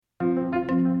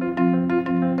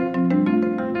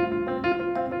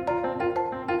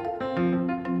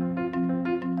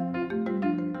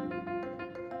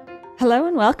Hello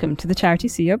and welcome to the Charity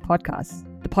CEO podcast,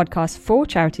 the podcast for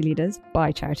charity leaders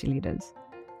by charity leaders,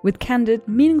 with candid,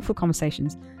 meaningful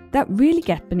conversations that really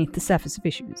get beneath the surface of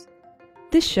issues.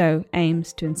 This show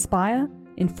aims to inspire,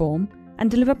 inform, and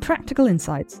deliver practical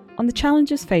insights on the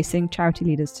challenges facing charity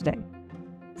leaders today,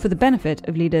 for the benefit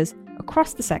of leaders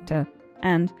across the sector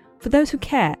and for those who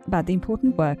care about the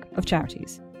important work of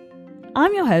charities.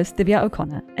 I'm your host, Divya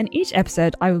O'Connor, and each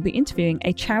episode I will be interviewing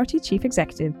a charity chief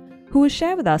executive who will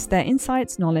share with us their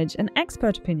insights, knowledge, and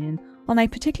expert opinion on a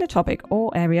particular topic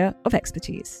or area of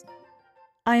expertise.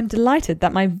 I am delighted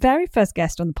that my very first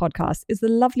guest on the podcast is the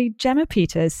lovely Gemma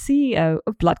Peters, CEO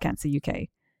of Blood Cancer UK.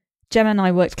 Gemma and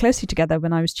I worked closely together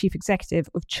when I was Chief Executive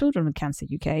of Children with Cancer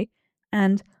UK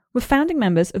and were founding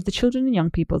members of the Children and Young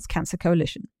People's Cancer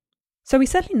Coalition. So we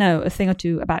certainly know a thing or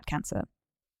two about cancer.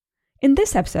 In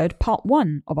this episode, part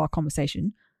one of our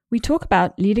conversation, we talk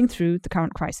about leading through the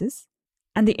current crisis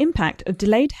and the impact of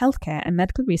delayed healthcare and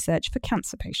medical research for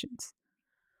cancer patients.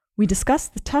 We discuss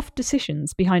the tough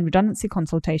decisions behind redundancy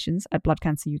consultations at Blood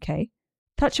Cancer UK,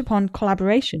 touch upon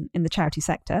collaboration in the charity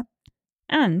sector,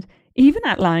 and even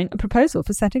outline a proposal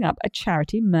for setting up a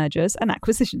charity mergers and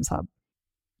acquisitions hub.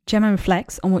 Gemma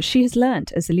reflects on what she has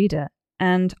learnt as a leader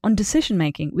and on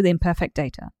decision-making with imperfect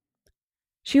data.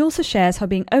 She also shares how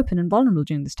being open and vulnerable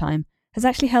during this time has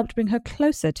actually helped bring her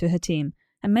closer to her team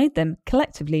and made them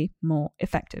collectively more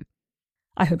effective.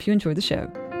 I hope you enjoy the show.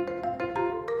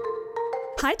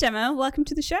 Hi Gemma, welcome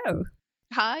to the show.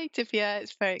 Hi Divya,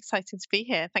 it's very exciting to be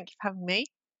here. Thank you for having me.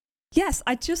 Yes,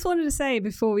 I just wanted to say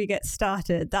before we get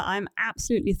started that I'm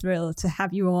absolutely thrilled to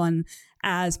have you on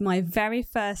as my very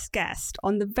first guest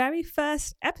on the very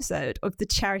first episode of the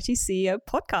Charity CEO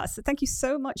podcast. So thank you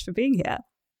so much for being here.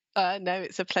 No,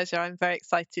 it's a pleasure. I'm very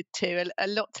excited too. A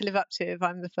lot to live up to if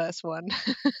I'm the first one.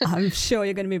 I'm sure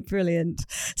you're going to be brilliant.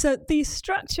 So the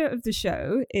structure of the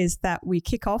show is that we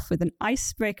kick off with an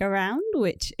icebreaker round,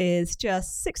 which is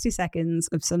just 60 seconds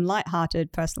of some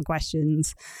light-hearted personal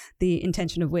questions, the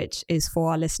intention of which is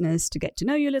for our listeners to get to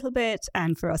know you a little bit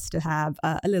and for us to have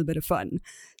a little bit of fun.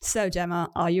 So Gemma,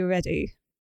 are you ready?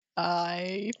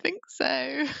 I think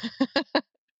so.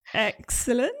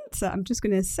 Excellent. So I'm just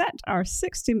going to set our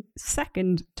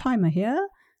 60-second timer here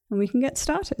and we can get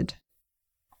started.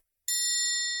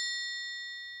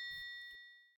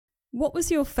 What was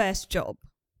your first job?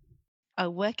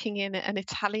 Working in an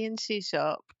Italian shoe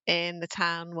shop in the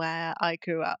town where I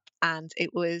grew up. And it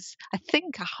was, I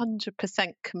think,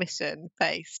 100% commission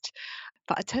based.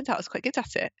 But it turned out I was quite good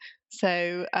at it.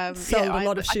 So sold a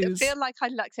lot of shoes. I feel like I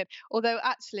lucked it. Although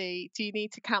actually, do you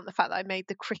need to count the fact that I made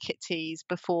the cricket tees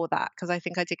before that? Because I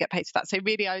think I did get paid for that. So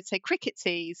really, I would say cricket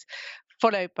tees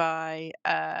followed by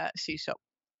shoe shop.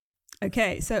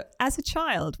 Okay. So as a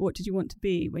child, what did you want to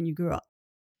be when you grew up?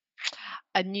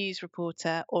 A news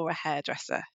reporter or a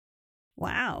hairdresser.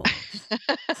 Wow.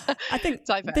 I think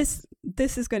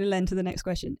this is going to lend to the next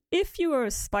question. If you were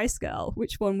a Spice Girl,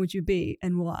 which one would you be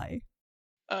and why?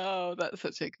 Oh, that's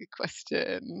such a good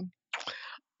question.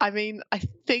 I mean, I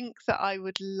think that I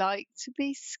would like to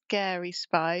be Scary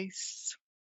Spice.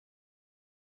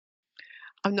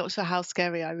 I'm not sure how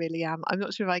scary I really am. I'm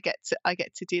not sure if I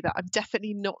get to do that. I'm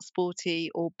definitely not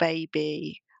sporty or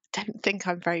baby. I don't think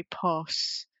I'm very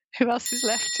posh. Who else is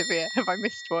left of it? Have I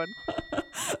missed one?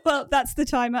 Well, that's the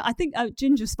timer. I think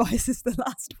Ginger Spice is the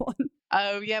last one.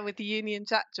 Oh, yeah, with the Union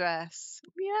Jack dress.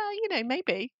 Yeah,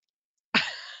 maybe.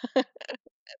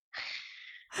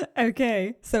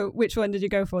 Okay, so which one did you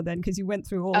go for then? Because you went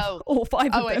through all five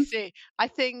of them. Oh, I see. I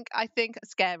think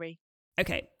Scary.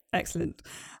 Okay, excellent.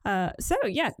 So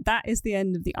yeah, that is the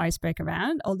end of the icebreaker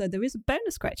round. Although there is a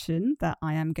bonus question that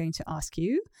I am going to ask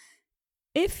you.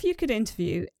 If you could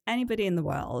interview anybody in the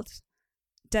world,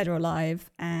 dead or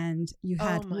alive, and you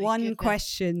had one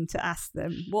question to ask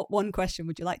them, what one question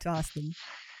would you like to ask them?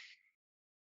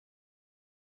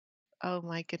 Oh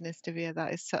my goodness, Divya,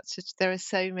 that is there are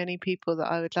so many people that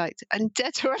I would like to, and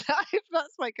dead or alive,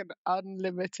 that's like an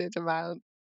unlimited amount.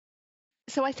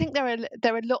 So I think there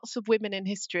are lots of women in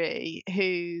history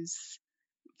whose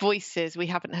voices we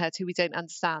haven't heard, who we don't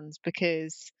understand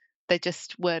because they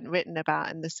just weren't written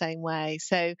about in the same way.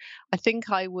 So I think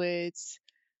I would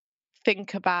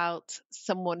think about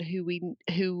someone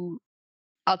who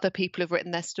other people have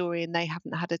written their story and they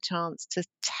haven't had a chance to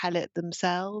tell it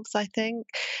themselves, I think.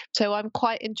 So I'm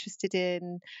quite interested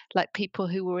in like people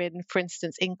who were in, for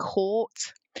instance, in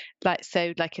court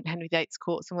like in Henry VIII's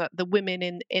courts, and the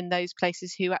women in those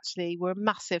places who actually were a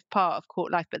massive part of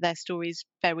court life, but their stories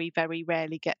very, very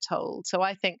rarely get told. So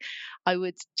I think I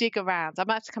would dig around. I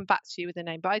might have to come back to you with a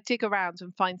name, but I'd dig around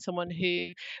and find someone who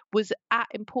was at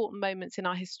important moments in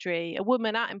our history, a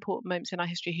woman at important moments in our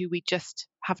history who we just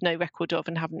have no record of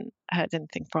and haven't heard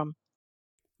anything from.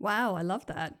 Wow, I love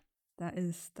that.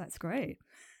 That's great.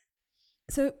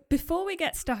 So before we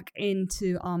get stuck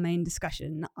into our main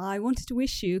discussion, I wanted to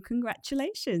wish you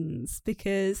congratulations,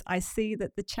 because I see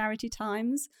that the Charity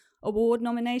Times award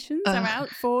nominations are out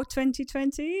for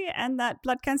 2020, and that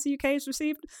Blood Cancer UK has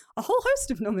received a whole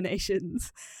host of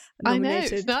nominations. I know,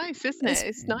 it's nice, isn't it?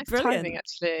 It's nice timing,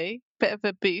 actually. Bit of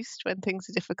a boost when things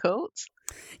are difficult.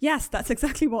 Yes, that's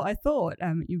exactly what I thought.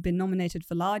 You've been nominated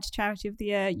for Large Charity of the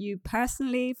Year, you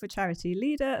personally for Charity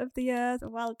Leader of the Year, so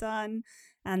well done.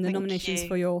 And the Thank nominations you.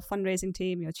 for your fundraising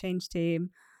team, your change team.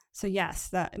 So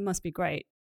yes, it must be great.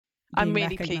 I'm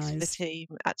really pleased with the team,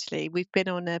 actually. We've been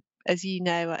on as you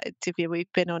know, Divya,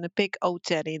 we've been on a big old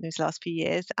journey in these last few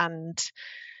years, and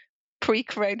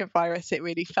pre-coronavirus, it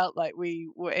really felt like we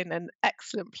were in an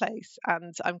excellent place.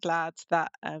 And I'm glad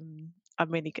that I'm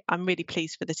really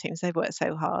pleased for the teams. They've worked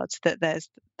so hard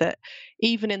that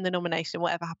even in the nomination,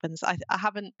 whatever happens, I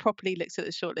haven't properly looked at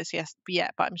the shortlist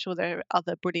yet, but I'm sure there are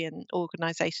other brilliant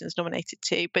organisations nominated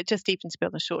too. But just even to be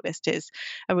on the shortlist is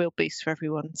a real boost for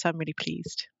everyone. So I'm really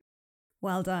pleased.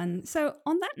 Well done. So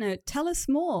on that note, tell us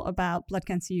more about Blood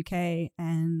Cancer UK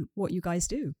and what you guys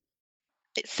do.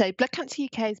 So Blood Cancer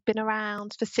UK has been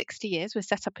around for 60 years. We're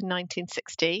set up in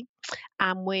 1960,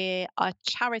 and we're a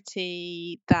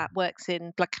charity that works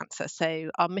in blood cancer. So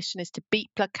our mission is to beat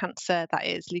blood cancer, that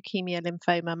is leukemia,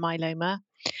 lymphoma, myeloma.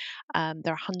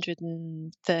 There are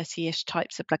 130-ish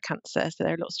types of blood cancer, so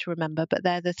there are lots to remember, but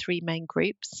they're the three main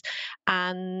groups.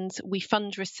 And we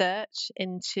fund research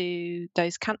into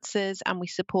those cancers, and we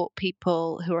support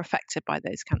people who are affected by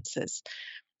those cancers.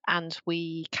 And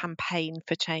we campaign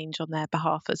for change on their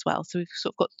behalf as well. So we've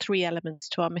sort of got three elements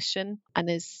to our mission. And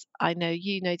as I know,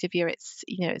 Divya,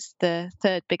 it's the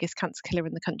third biggest cancer killer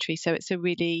in the country. So it's a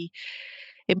really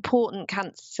important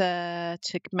cancer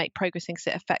to make progress in,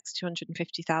 because it affects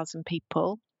 250,000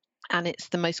 people. And it's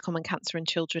the most common cancer in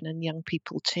children and young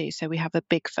people too. So we have a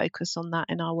big focus on that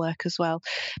in our work as well.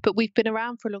 But we've been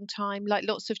around for a long time. Like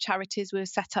lots of charities, we were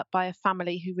set up by a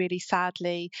family who really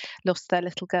sadly lost their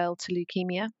little girl to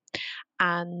leukemia.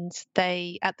 And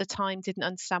they, at the time, didn't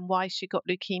understand why she got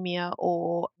leukemia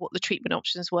or what the treatment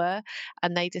options were.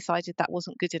 And they decided that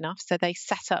wasn't good enough. So they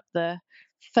set up the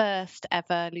first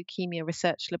ever leukemia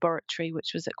research laboratory,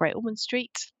 which was at Great Ormond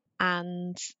Street.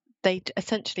 And they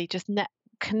essentially just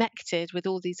connected with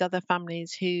all these other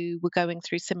families who were going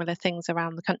through similar things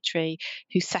around the country,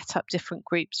 who set up different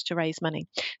groups to raise money.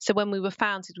 So when we were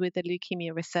founded with the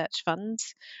Leukemia Research Fund,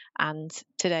 and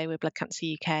today we're Blood Cancer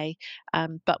UK,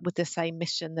 but with the same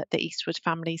mission that the Eastwood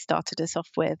family started us off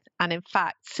with. And in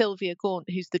fact, Sylvia Gaunt,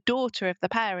 who's the daughter of the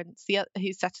parents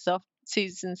who set us off,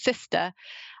 Susan's sister,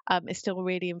 is still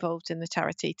really involved in the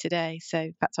charity today. So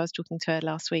in fact, I was talking to her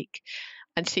last week,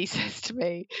 and she says to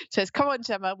me, come on,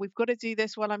 Gemma, we've got to do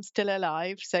this while I'm still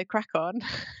alive. So crack on.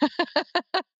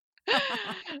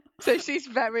 So she's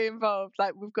very involved.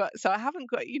 So I haven't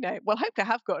got, hopefully I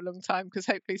have got a long time, because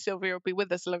hopefully Sylvia will be with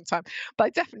us a long time. But I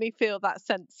definitely feel that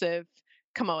sense of,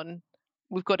 come on,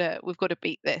 we've got to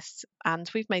beat this. And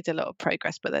we've made a lot of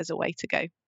progress, but there's a way to go.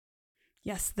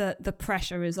 Yes, the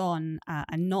pressure is on,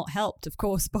 and not helped, of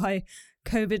course, by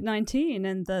COVID-19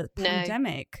 and the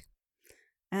pandemic.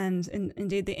 And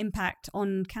indeed the impact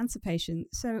on cancer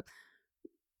patients. So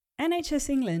NHS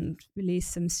England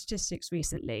released some statistics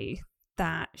recently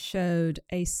that showed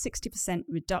a 60%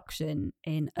 reduction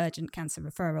in urgent cancer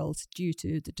referrals due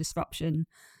to the disruption.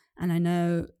 And I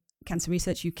know Cancer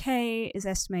Research UK is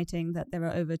estimating that there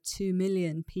are over 2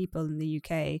 million people in the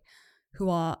UK who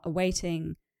are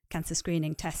awaiting cancer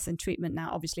screening tests and treatment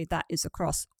now. Obviously, that is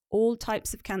across all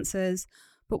types of cancers.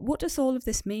 But what does all of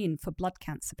this mean for blood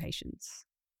cancer patients?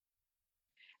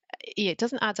 It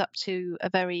doesn't add up to a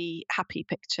very happy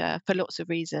picture for lots of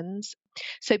reasons.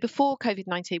 So before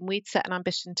COVID-19, we'd set an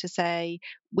ambition to say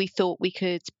we thought we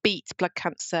could beat blood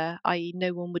cancer, i.e.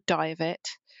 no one would die of it,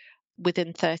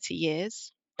 within 30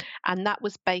 years. And that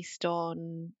was based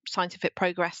on scientific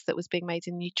progress that was being made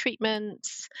in new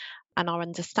treatments and our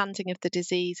understanding of the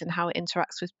disease and how it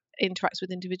interacts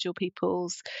with individual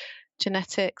people's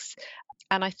genetics.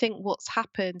 And I think what's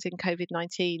happened in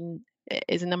COVID-19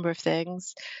 is a number of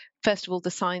things. First of all,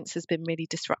 the science has been really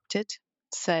disrupted.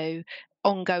 So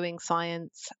ongoing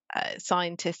science,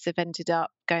 scientists have ended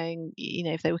up going,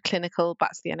 if they were clinical,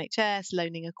 back to the NHS,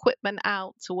 loaning equipment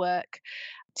out to work.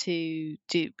 to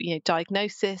do,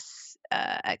 diagnosis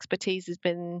expertise has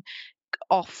been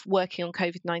off working on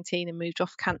COVID-19 and moved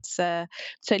off cancer.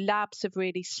 So labs have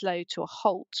really slowed to a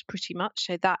halt pretty much.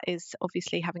 So that is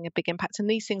obviously having a big impact. And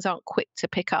these things aren't quick to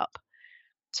pick up.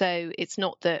 So it's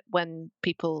not that when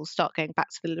people start going back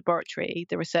to the laboratory,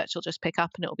 the research will just pick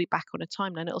up and it'll be back on a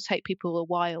timeline. It'll take people a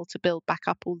while to build back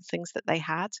up all the things that they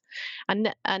had,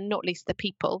 and not least the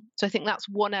people. So I think that's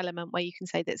one element where you can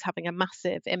say that it's having a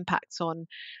massive impact on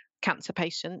cancer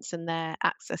patients and their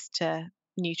access to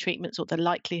new treatments, or the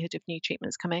likelihood of new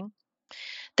treatments coming.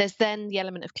 There's then the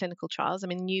element of clinical trials. I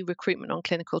mean, new recruitment on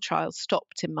clinical trials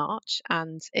stopped in March,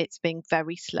 and it's been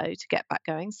very slow to get back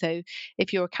going. So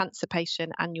if you're a cancer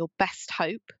patient and your best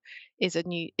hope is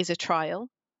a trial,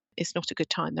 it's not a good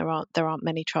time. There aren't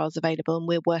many trials available, and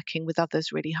we're working with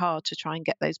others really hard to try and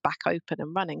get those back open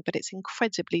and running. But it's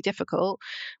incredibly difficult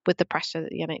with the pressure that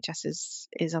the NHS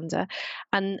is under.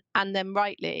 And then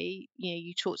rightly,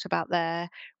 you talked about there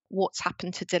what's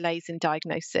happened to delays in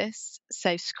diagnosis.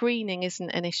 So screening isn't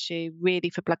an issue really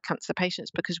for blood cancer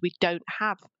patients because we don't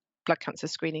have blood cancer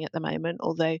screening at the moment,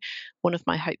 although one of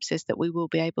my hopes is that we will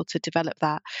be able to develop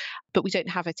that, but we don't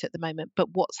have it at the moment. But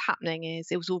what's happening is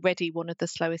it was already one of the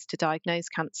slowest to diagnose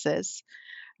cancers.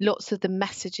 Lots of the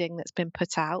messaging that's been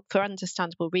put out for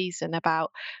understandable reason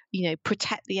about,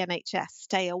 protect the NHS,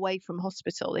 stay away from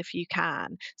hospital if you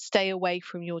can, stay away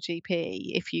from your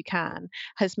GP if you can,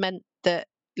 has meant that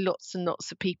lots and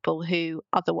lots of people who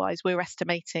otherwise, we're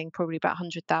estimating probably about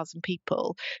 100,000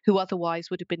 people who otherwise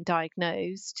would have been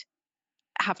diagnosed,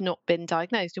 have not been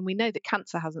diagnosed. And we know that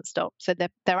cancer hasn't stopped. So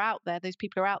they're out there, those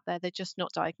people are out there, they're just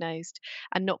not diagnosed,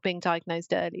 and not being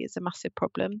diagnosed early is a massive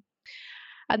problem.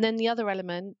 And then the other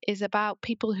element is about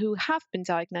people who have been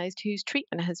diagnosed whose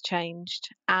treatment has changed.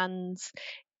 And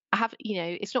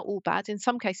it's not all bad. In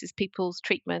some cases, people's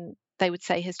treatment, they would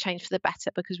say, has changed for the better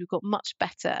because we've got much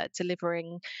better at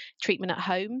delivering treatment at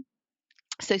home.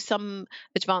 So some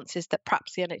advances that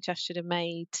perhaps the NHS should have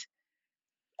made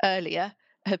earlier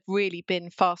have really been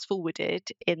fast forwarded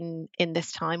in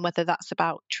this time, whether that's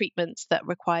about treatments that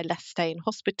require less stay in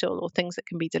hospital, or things that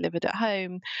can be delivered at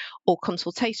home, or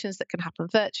consultations that can happen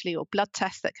virtually, or blood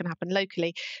tests that can happen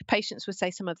locally. Patients would say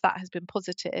some of that has been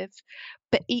positive,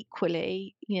 but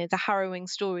equally, the harrowing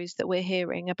stories that we're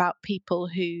hearing about people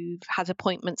who've had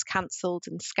appointments cancelled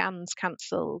and scans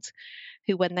cancelled,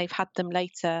 who when they've had them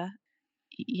later,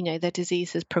 their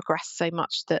disease has progressed so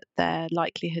much that their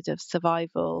likelihood of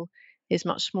survival is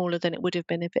much smaller than it would have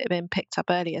been if it had been picked up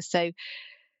earlier. So,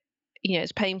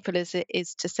 as painful as it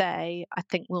is to say, I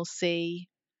think we'll see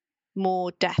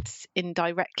more deaths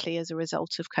indirectly as a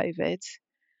result of COVID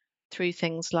through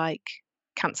things like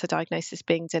cancer diagnosis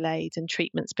being delayed and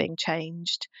treatments being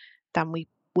changed than we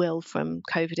will from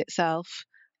COVID itself.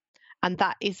 And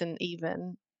that isn't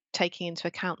even taking into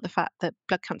account the fact that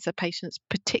blood cancer patients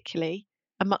particularly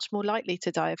are much more likely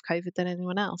to die of COVID than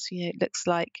anyone else. It looks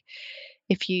like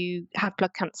if you have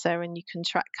blood cancer and you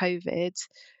contract COVID,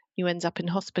 you end up in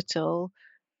hospital,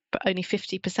 but only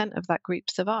 50% of that group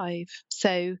survive.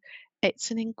 So it's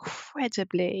an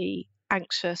incredibly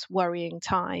anxious, worrying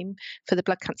time for the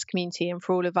blood cancer community and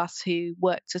for all of us who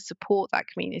work to support that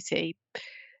community.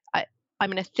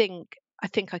 I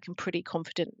think I can pretty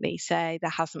confidently say there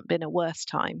hasn't been a worse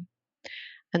time.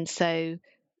 And so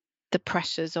the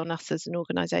pressures on us as an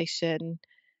organisation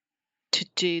to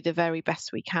do the very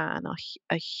best we can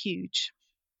are huge.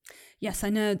 Yes, I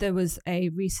know there was a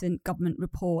recent government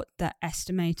report that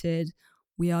estimated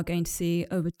we are going to see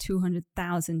over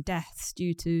 200,000 deaths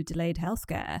due to delayed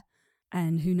healthcare.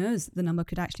 And who knows, the number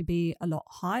could actually be a lot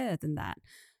higher than that.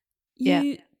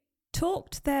 You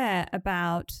talked there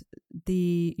about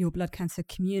your blood cancer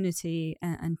community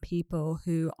and people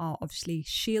who are obviously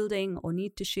shielding or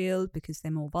need to shield because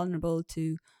they're more vulnerable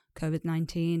to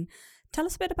COVID-19. Tell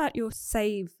us a bit about your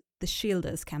Save the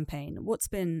Shielders campaign. What's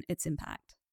been its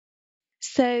impact?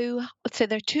 So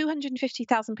there are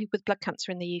 250,000 people with blood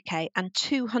cancer in the UK, and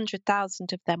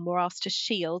 200,000 of them were asked to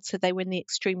shield. So they were in the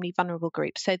extremely vulnerable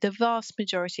group. So the vast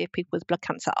majority of people with blood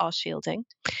cancer are shielding.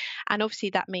 And obviously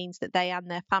that means that they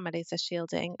and their families are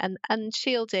shielding. And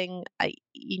shielding,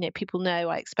 people know,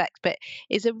 I expect, but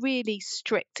is a really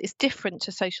strict, it's different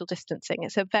to social distancing.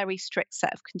 It's a very strict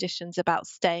set of conditions about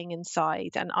staying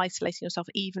inside and isolating yourself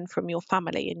even from your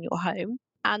family in your home.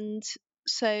 And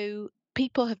so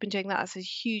people have been doing that. As a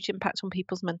huge impact on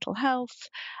people's mental health,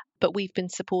 but we've been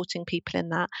supporting people in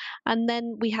that. And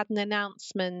then we had an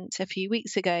announcement a few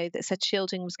weeks ago that said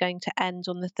shielding was going to end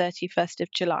on the 31st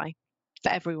of July for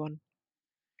everyone.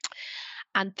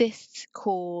 And this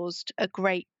caused a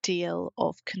great deal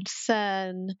of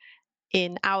concern,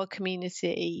 in our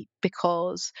community,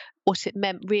 because what it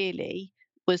meant really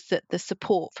was that the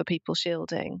support for people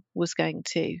shielding was going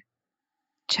to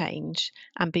change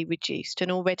and be reduced,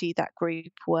 and already that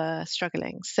group were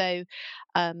struggling. So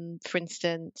for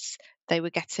instance, they were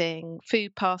getting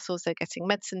food parcels, they're getting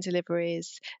medicine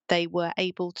deliveries, they were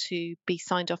able to be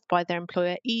signed off by their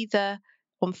employer either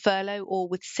on furlough or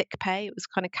with sick pay. It was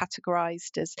kind of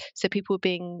categorized as, so people were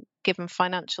being given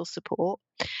financial support,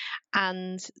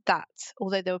 and that,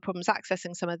 although there were problems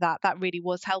accessing some of that, that really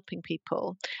was helping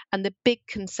people. And the big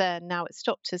concern, now it's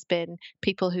stopped, has been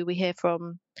people who we hear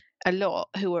from a lot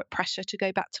who are at pressure to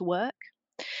go back to work.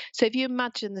 So if you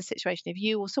imagine the situation, if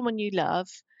you or someone you love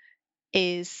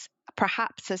is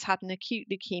perhaps has had an acute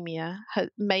leukemia,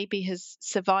 maybe has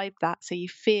survived that, so you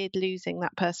feared losing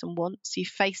that person once, you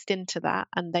faced into that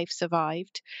and they've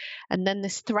survived, and then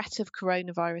this threat of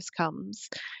coronavirus comes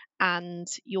and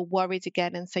you're worried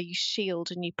again, and so you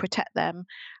shield and you protect them,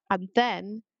 and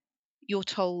then you're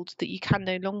told that you can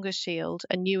no longer shield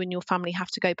and you and your family have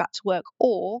to go back to work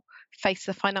or face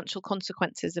the financial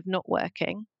consequences of not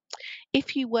working.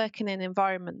 If you work in an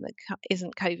environment that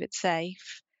isn't COVID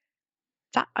safe,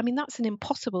 that's an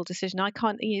impossible decision. I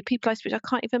can't, people I speak to, I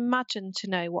can't even imagine to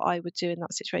know what I would do in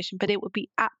that situation, but it would be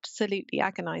absolutely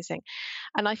agonizing.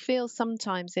 And I feel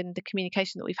sometimes in the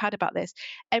communication that we've had about this,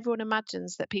 everyone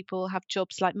imagines that people have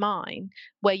jobs like mine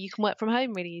where you can work from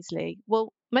home really easily.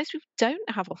 Well, most people don't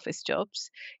have office jobs.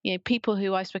 People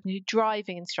who I've spoken to,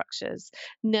 driving instructors,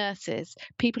 nurses,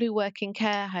 people who work in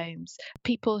care homes,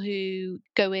 people who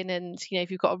go in and, if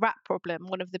you've got a rat problem,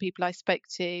 one of the people I spoke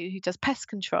to who does pest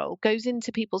control goes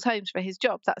into people's homes for his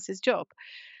job. That's his job.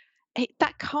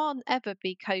 That can't ever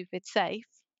be COVID safe.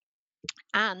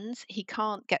 And he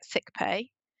can't get sick pay.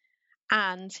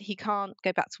 And he can't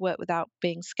go back to work without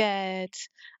being scared.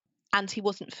 And he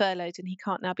wasn't furloughed, and he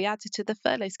can't now be added to the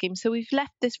furlough scheme. So we've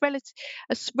left this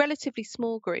relatively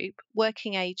small group,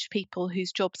 working age people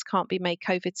whose jobs can't be made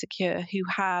COVID secure, who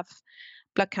have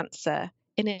blood cancer,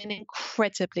 in an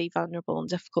incredibly vulnerable and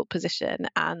difficult position.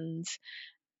 And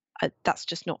that's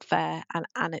just not fair,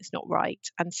 and it's not right.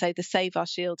 And so the Save Our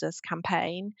Shielders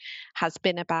campaign has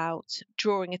been about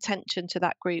drawing attention to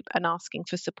that group and asking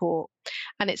for support.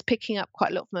 And it's picking up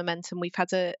quite a lot of momentum. We've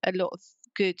had a lot of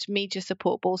good media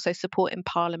support, but also support in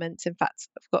Parliament. In fact,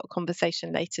 I've got a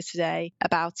conversation later today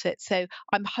about it. So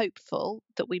I'm hopeful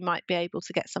that we might be able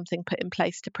to get something put in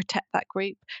place to protect that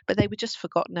group. But they were just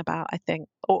forgotten about, I think,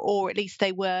 or at least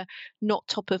they were not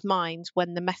top of mind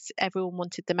when everyone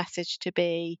wanted the message to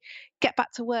be, get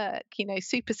back to work,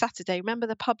 Super Saturday, remember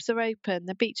the pubs are open,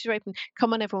 the beaches are open,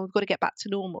 come on everyone, we've got to get back to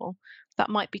normal. That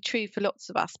might be true for lots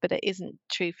of us, but it isn't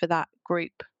true for that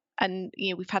group. And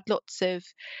we've had lots of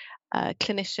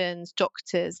clinicians,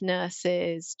 doctors,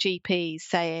 nurses, GPs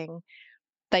saying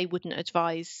they wouldn't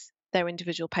advise their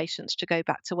individual patients to go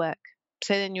back to work.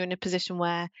 So then you're in a position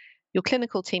where your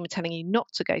clinical team are telling you not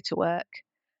to go to work.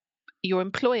 Your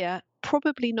employer,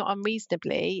 probably not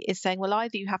unreasonably, is saying, well,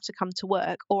 either you have to come to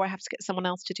work or I have to get someone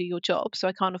else to do your job, so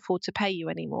I can't afford to pay you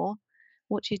anymore.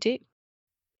 What do you do?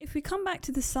 If we come back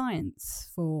to the science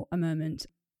for a moment,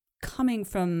 coming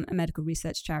from a medical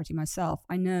research charity myself,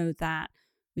 I know that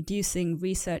reducing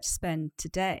research spend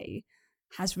today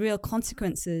has real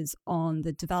consequences on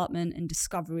the development and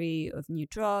discovery of new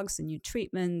drugs and new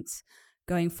treatments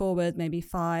going forward, maybe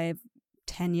 5,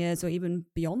 10 years or even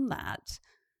beyond that.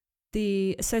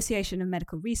 The Association of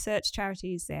Medical Research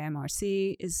Charities, the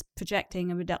AMRC, is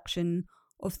projecting a reduction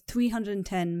of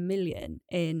 310 million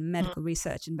in medical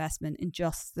research investment in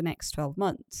just the next 12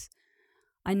 months.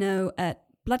 I know at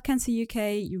Blood Cancer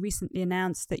UK, you recently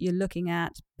announced that you're looking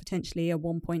at potentially a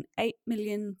 1.8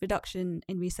 million reduction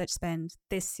in research spend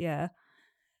this year.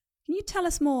 Can you tell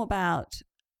us more about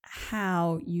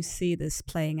how you see this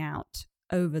playing out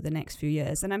over the next few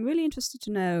years? And I'm really interested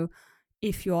to know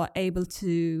if you are able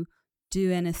to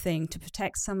do anything to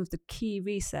protect some of the key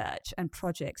research and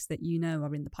projects that you know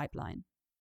are in the pipeline.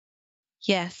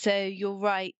 Yeah, so you're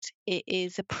right. It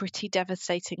is a pretty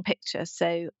devastating picture.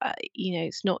 So,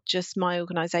 it's not just my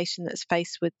organisation that's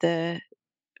faced with the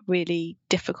really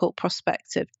difficult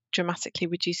prospect of dramatically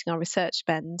reducing our research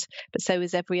spend, but so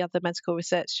is every other medical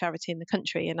research charity in the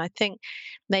country. And I think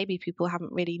maybe people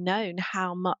haven't really known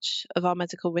how much of our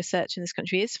medical research in this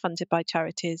country is funded by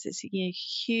charities. It's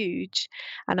huge.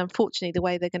 And unfortunately, the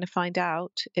way they're going to find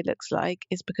out, it looks like,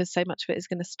 is because so much of it is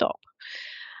going to stop.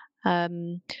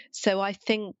 So I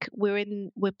think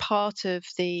we're part of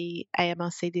the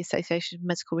AMRC, the Association of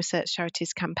Medical Research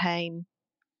Charities campaign,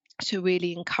 to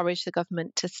really encourage the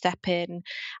government to step in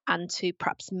and to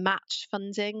perhaps match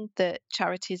funding that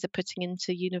charities are putting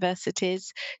into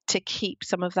universities to keep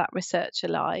some of that research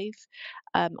alive,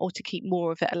 or to keep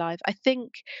more of it alive. I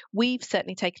think we've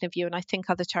certainly taken a view, and I think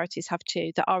other charities have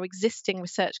too, that our existing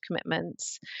research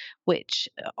commitments, which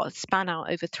span out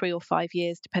over 3 or 5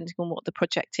 years, depending on what the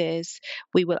project is,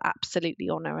 we will absolutely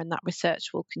honour, and that research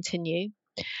will continue.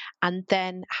 And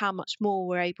then how much more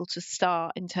we're able to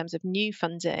start in terms of new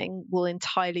funding will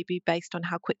entirely be based on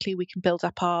how quickly we can build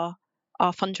up our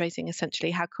fundraising.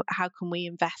 Essentially, how can we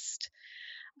invest,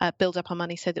 build up our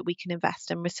money so that we can invest,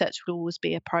 and research will always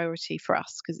be a priority for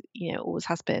us, because it always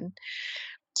has been.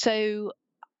 So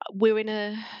we're in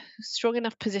a strong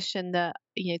enough position that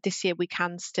this year we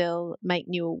can still make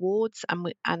new awards,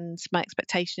 and my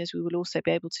expectation is we will also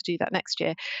be able to do that next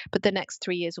year. But the next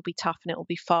 3 years will be tough, and it will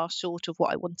be far short of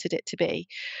what I wanted it to be.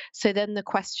 So then the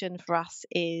question for us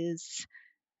is,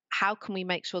 how can we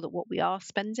make sure that what we are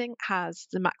spending has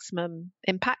the maximum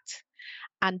impact?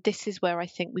 And this is where I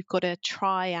think we've got to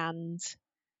try and,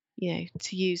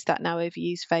 to use that now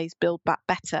overused phrase, build back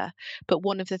better. But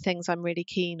one of the things I'm really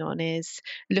keen on is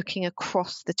looking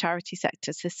across the charity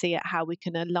sector to see at how we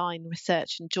can align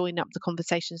research and join up the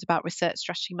conversations about research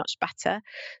strategy much better,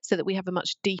 so that we have a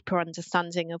much deeper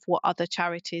understanding of what other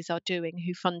charities are doing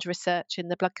who fund research in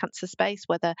the blood cancer space,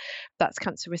 whether that's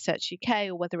Cancer Research UK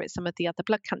or whether it's some of the other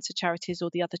blood cancer charities or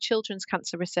the other children's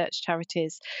cancer research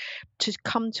charities, to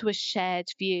come to a shared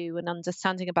view and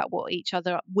understanding about what each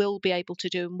other will be able to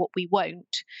do and what we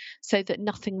won't, so that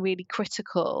nothing really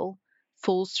critical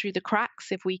falls through the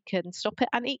cracks if we can stop it,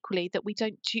 and equally that we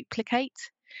don't duplicate,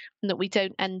 and that we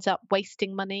don't end up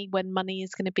wasting money when money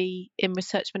is going to be in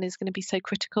research, when it's going to be so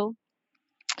critical.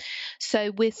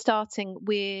 So we're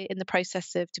in the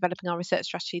process of developing our research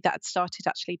strategy. That had started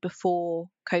actually before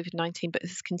COVID-19, but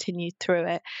has continued through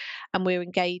it. And we're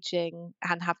engaging,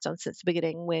 and have done since the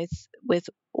beginning, with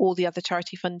all the other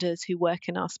charity funders who work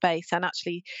in our space,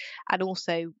 and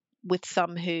also with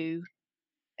some who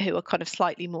are kind of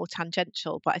slightly more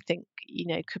tangential, but I think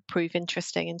could prove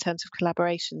interesting in terms of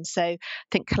collaboration. So I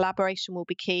think collaboration will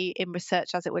be key in research,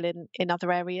 as it will in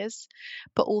other areas.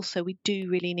 But also we do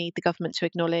really need the government to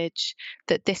acknowledge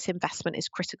that this investment is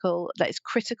critical, that it's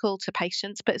critical to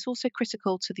patients, but it's also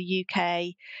critical to the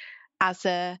UK as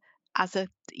a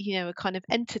a kind of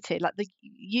entity. Like, the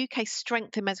UK's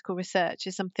strength in medical research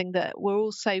is something that we're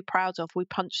all so proud of. We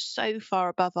punch so far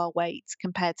above our weight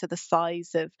compared to the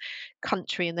size of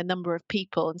country and the number of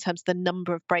people, in terms of the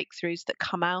number of breakthroughs that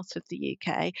come out of the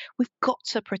UK. We've got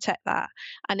to protect that.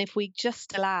 And if we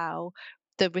just allow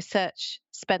the research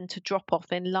spend to drop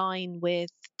off in line with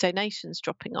donations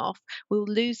dropping off, we'll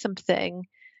lose something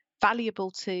valuable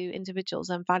to individuals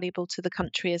and valuable to the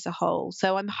country as a whole.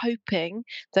 So I'm hoping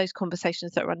those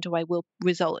conversations that are underway will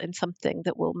result in something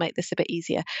that will make this a bit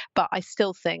easier. But I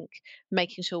still think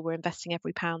making sure we're investing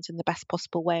every pound in the best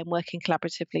possible way and working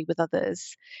collaboratively with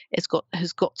others has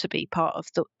got to be part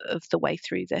of the way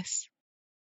through this.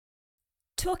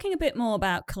 Talking a bit more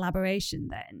about collaboration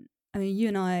then. I mean, you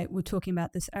and I were talking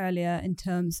about this earlier in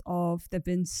terms of there have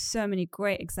been so many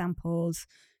great examples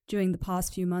during the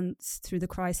past few months through the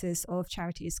crisis of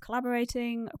charities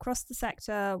collaborating across the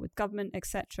sector with government,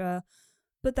 etc.,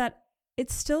 but that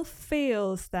it still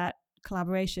feels that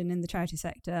collaboration in the charity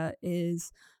sector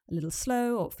is a little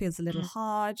slow or feels a little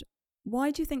hard.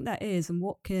 Why do you think that is, and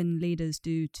what can leaders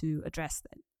do to address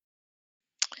that?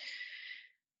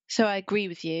 So I agree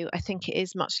with you. I think it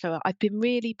is much slower. I've been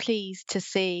really pleased to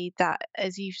see that,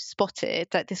 as you've spotted,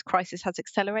 that this crisis has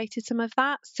accelerated some of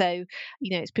that. So,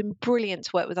 it's been brilliant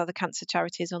to work with other cancer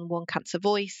charities on One Cancer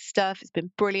Voice stuff. It's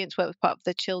been brilliant to work with part of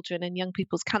the Children and Young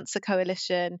People's Cancer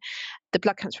Coalition, the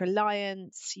Blood Cancer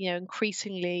Alliance,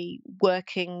 increasingly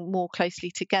working more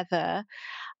closely together.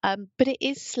 But it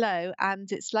is slow,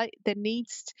 and it's like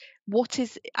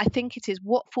I think it is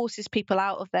what forces people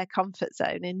out of their comfort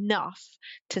zone enough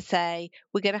to say,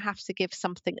 we're going to have to give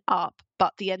something up,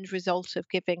 but the end result of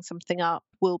giving something up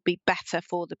will be better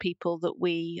for the people that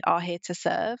we are here to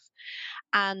serve.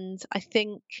 And I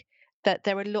think that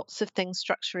there are lots of things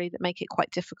structurally that make it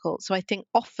quite difficult. So I think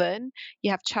often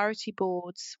you have charity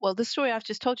boards. Well, the story I've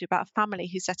just told you about a family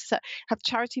who set us up, have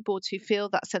charity boards who feel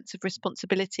that sense of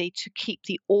responsibility to keep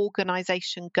the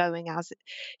organisation going, as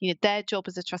their job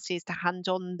as a trustee is to hand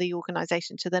on the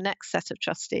organisation to the next set of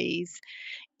trustees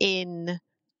in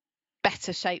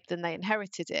better shape than they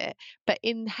inherited it. But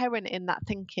inherent in that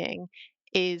thinking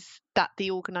is that the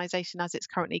organisation as it's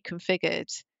currently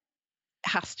configured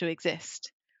has to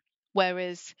exist.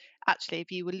 Whereas actually,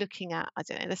 if you were looking at, I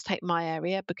don't know, let's take my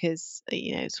area because,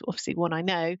 it's obviously one I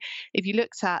know. If you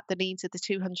looked at the needs of the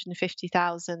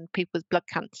 250,000 people with blood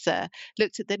cancer,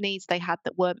 looked at the needs they had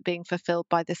that weren't being fulfilled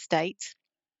by the state,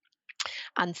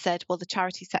 and said, well, the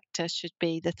charity sector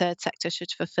the third sector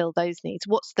should fulfill those needs.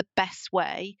 What's the best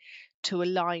way to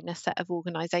align a set of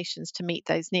organisations to meet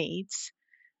those needs?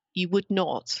 You would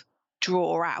not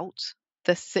draw out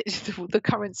the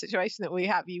current situation that we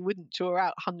have. You wouldn't draw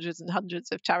out hundreds and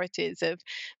hundreds of charities of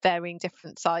varying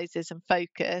different sizes and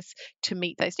focus to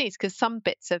meet those needs, because some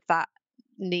bits of that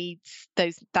needs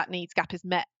gap is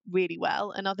met really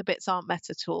well and other bits aren't met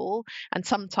at all, and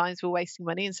sometimes we're wasting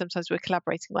money and sometimes we're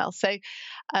collaborating well. So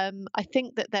I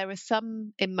think that there are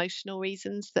some emotional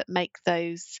reasons that make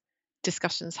those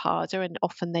discussions harder, and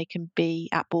often they can be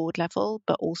at board level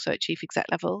but also at chief exec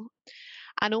level.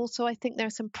 And also I think there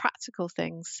are some practical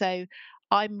things. So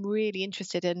I'm really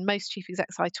interested in, most chief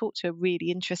execs I talk to are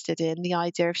really interested in the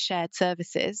idea of shared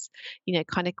services,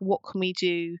 kind of what can we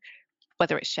do,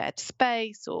 whether it's shared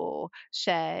space or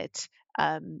shared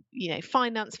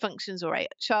finance functions or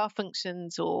HR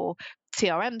functions or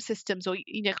CRM systems or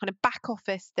kind of back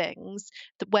office things,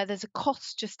 where there's a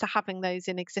cost just to having those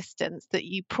in existence that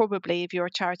you probably, if you're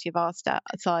a charity of our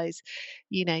size,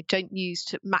 don't use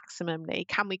to maximally.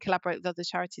 Can we collaborate with other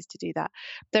charities to do that?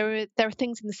 There are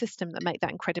things in the system that make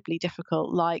that incredibly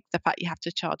difficult, like the fact you have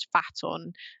to charge VAT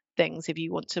on things if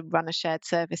you want to run a shared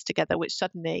service together, which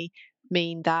suddenly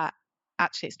mean that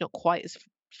actually it's not quite as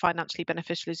financially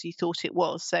beneficial as you thought it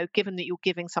was. So given that you're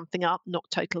giving something up, not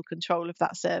total control of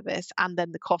that service, and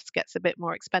then the cost gets a bit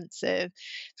more expensive,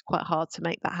 it's quite hard to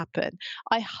make that happen.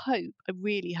 I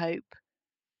really hope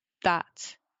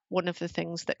that one of the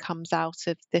things that comes out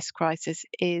of this crisis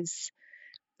is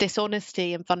this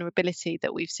honesty and vulnerability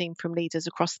that we've seen from leaders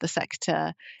across the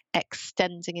sector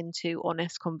extending into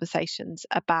honest conversations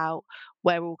about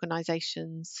where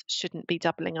organisations shouldn't be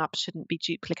doubling up, shouldn't be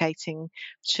duplicating,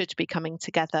 should be coming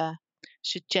together,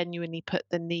 should genuinely put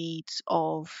the needs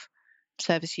of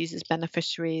service users,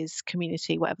 beneficiaries,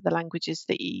 community, whatever the languages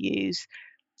that you use,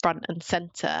 front and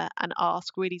centre, and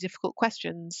ask really difficult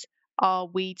questions. Are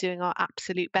we doing our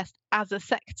absolute best as a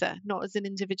sector, not as an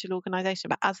individual organisation,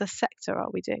 but as a sector, are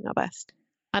we doing our best?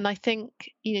 And I think,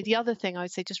 the other thing I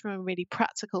would say, just from a really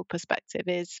practical perspective,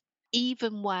 is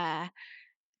even where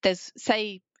there's,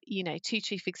 say, two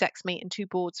chief execs meet and two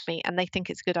boards meet and they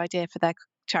think it's a good idea for their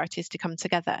charities to come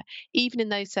together, even in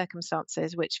those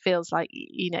circumstances, which feels like,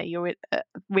 you're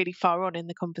really far on in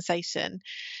the conversation,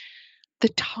 the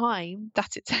time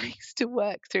that it takes to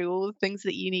work through all the things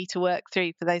that you need to work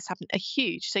through for those happen are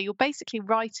huge. So you're basically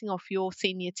writing off your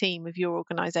senior team of your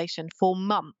organisation for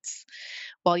months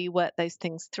while you work those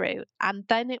things through. And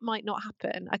then it might not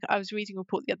happen. I was reading a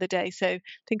report the other day. So I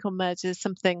think on mergers,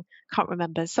 something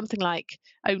like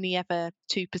only ever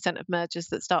 2% of mergers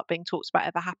that start being talked about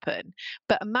ever happen.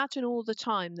 But imagine all the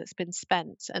time that's been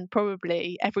spent, and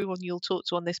probably everyone you'll talk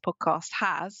to on this podcast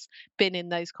has been in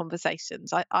those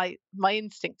conversations. My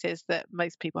instinct is that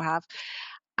most people have,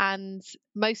 and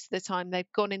most of the time they've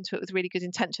gone into it with really good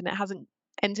intention. It hasn't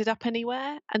ended up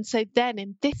anywhere. And so then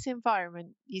in this environment,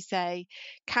 you say,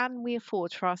 can we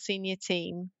afford for our senior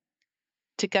team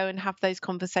to go and have those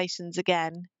conversations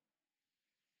again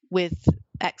with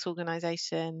X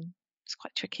organisation? It's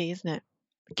quite tricky, isn't it,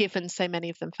 given so many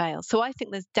of them fail? So I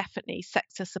think there's definitely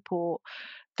sector support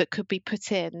that could be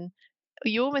put in.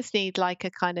 You almost need like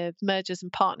a kind of mergers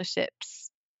and partnerships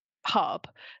hub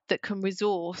that can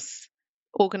resource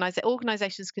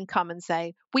organizations can come and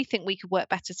say, we think we could work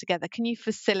better together. Can you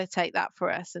facilitate that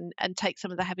for us and take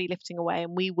some of the heavy lifting away,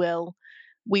 and we will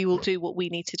do what we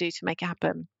need to do to make it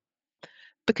happen?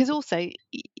 Because also,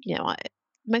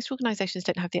 most organizations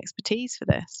don't have the expertise for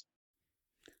this.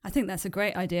 I think that's a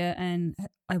great idea, and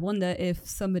I wonder if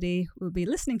somebody will be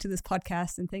listening to this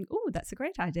podcast and think, oh, that's a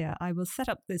great idea. I will set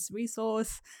up this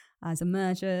resource as a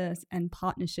mergers and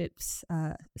partnerships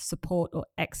support or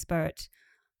expert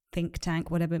think tank,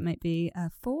 whatever it might be,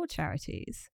 for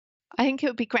charities. I think it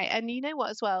would be great. And you know what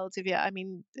as well, Divya, I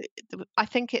mean, I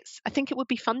think it would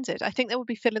be funded. I think there would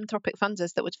be philanthropic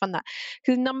funders that would fund that.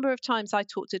 Because a number of times I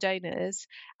talk to donors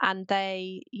and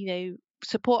they,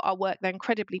 support our work. They're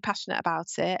incredibly passionate about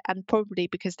it, and probably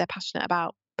because they're passionate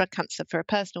about blood cancer for a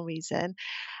personal reason.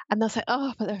 And they'll say,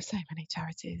 oh, but there are so many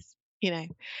charities.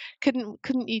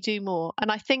 Couldn't you do more?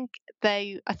 And I think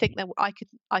I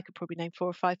could probably name 4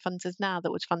 or 5 funders now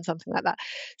that would fund something like that.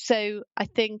 So I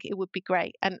think it would be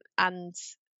great, and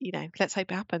let's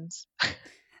hope it happens.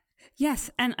 Yes,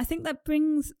 and I think that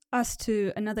brings us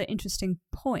to another interesting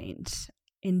point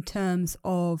in terms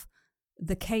of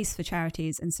the case for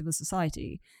charities and civil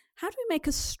society. How do we make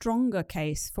a stronger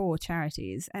case for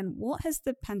charities, and what has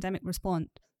the pandemic response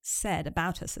said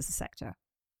about us as a sector?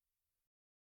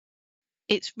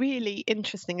 It's really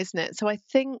interesting, isn't it? So I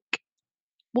think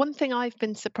one thing I've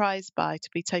been surprised by, to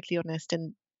be totally honest,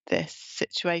 in this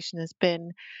situation has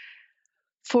been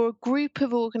for a group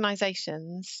of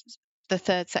organisations, the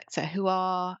third sector, who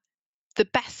are the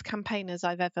best campaigners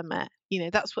I've ever met. You know,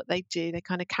 that's what they do. They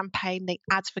kind of campaign, they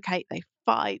advocate, they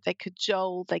fight, they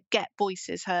cajole, they get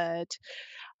voices heard.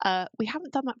 We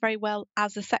haven't done that very well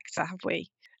as a sector, have we?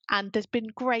 And there's been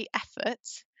great effort,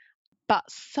 but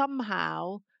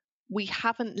somehow we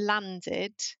haven't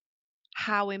landed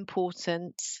how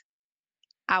important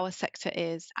our sector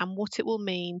is and what it will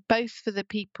mean both for the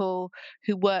people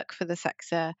who work for the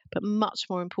sector, but much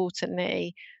more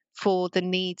importantly for the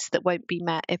needs that won't be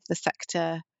met if the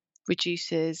sector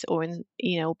reduces or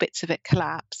bits of it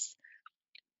collapse.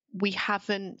 We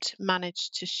haven't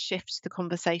managed to shift the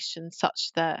conversation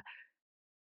such that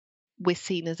we're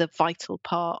seen as a vital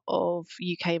part of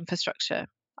UK infrastructure,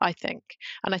 I think.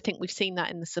 And I think we've seen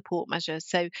that in the support measures.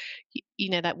 So,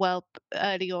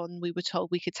 early on we were told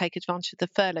we could take advantage of the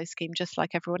furlough scheme just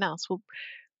like everyone else. Well,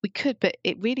 we could, but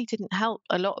it really didn't help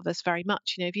a lot of us very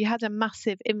much. You know, if you had a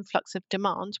massive influx of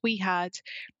demand, we had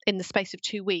in the space of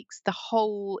 2 weeks, the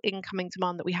whole incoming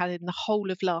demand that we had in the whole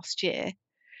of last year.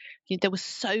 There was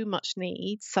so much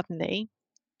need suddenly,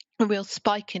 a real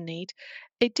spike in need.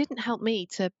 It didn't help me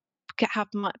to have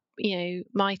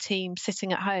my team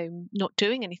sitting at home, not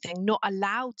doing anything, not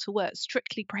allowed to work,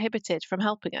 strictly prohibited from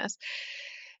helping us.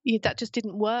 That just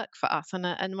didn't work for us.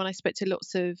 And when I spoke to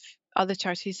lots of other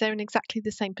charities, they're in exactly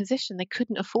the same position. They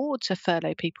couldn't afford to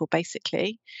furlough people,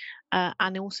 basically,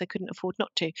 and also couldn't afford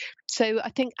not to. So I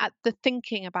think the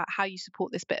thinking about how you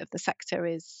support this bit of the sector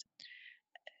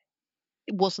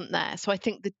wasn't there. So I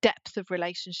think the depth of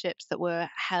relationships that were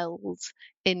held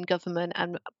in government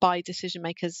and by decision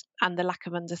makers and the lack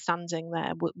of understanding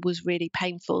there was really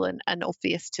painful and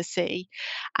obvious to see.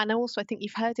 And also I think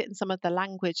you've heard it in some of the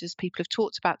language as people have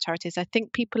talked about charities. I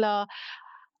think people are,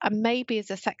 and maybe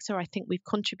as a sector, I think we've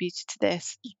contributed to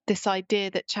this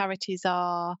idea that charities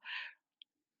are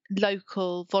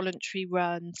local, voluntary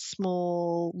run,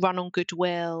 small, run on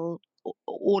goodwill,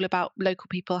 all about local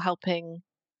people helping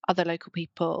other local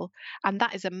people. And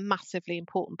that is a massively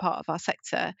important part of our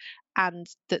sector. And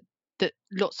that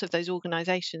lots of those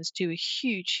organisations do a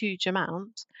huge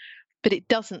amount, but it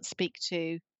doesn't speak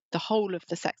to the whole of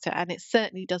the sector. And it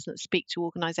certainly doesn't speak to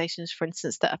organisations, for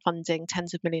instance, that are funding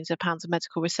tens of millions of pounds of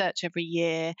medical research every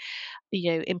year,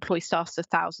 employ staffs of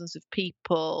thousands of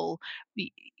people,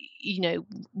 meet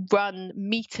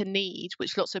a need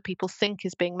which lots of people think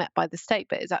is being met by the state,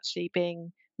 but is actually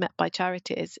being met by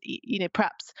charities.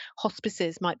 Perhaps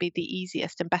hospices might be the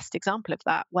easiest and best example of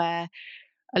that, where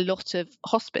a lot of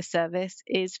hospice service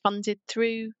is funded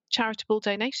through charitable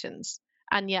donations.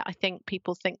 And yet I think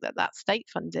people think that that's state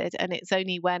funded, and it's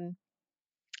only when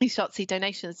you start to see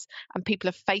donations and people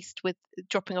are faced with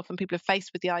dropping off and people are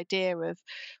faced with the idea of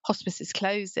hospices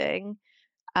closing,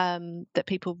 that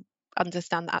people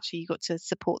understand that actually you've got to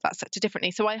support that sector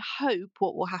differently. So I hope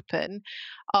what will happen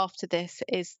after this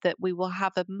is that we will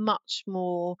have a much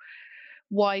more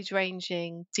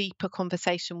wide-ranging, deeper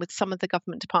conversation with some of the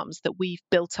government departments that we've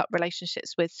built up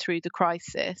relationships with through the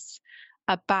crisis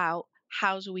about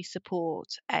how do we support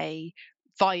a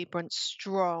vibrant,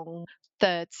 strong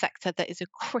third sector that is a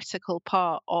critical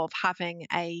part of having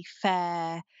a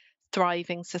fair,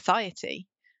 thriving society.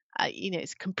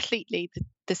 It's completely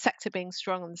the sector being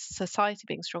strong and the society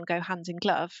being strong go hand in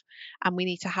glove, and we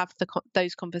need to have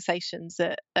those conversations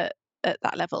at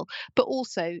that level. But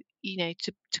also, to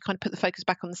kind of put the focus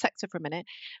back on the sector for a minute,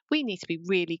 we need to be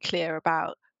really clear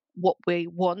about what we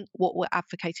want, what we're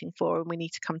advocating for, and we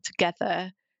need to come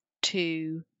together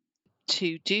to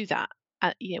do that.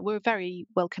 We're a very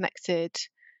well connected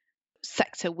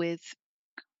sector with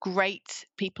great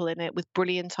people in it, with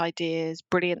brilliant ideas,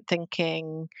 brilliant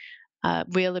thinking,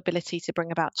 real ability to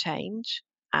bring about change.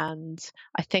 And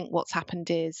I think what's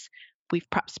happened is we've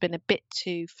perhaps been a bit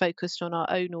too focused on our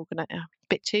own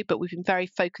but we've been very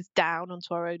focused down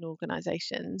onto our own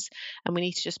organisations, and we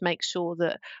need to just make sure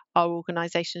that our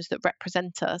organisations that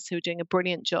represent us, who are doing a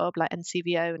brilliant job like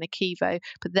NCVO and Akivo,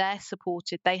 but they're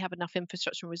supported, they have enough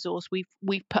infrastructure and resource,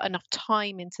 we've put enough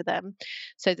time into them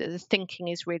so that the thinking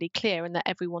is really clear and that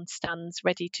everyone stands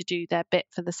ready to do their bit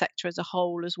for the sector as a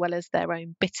whole as well as their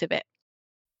own bit of it.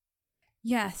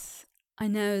 Yes, I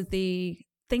know the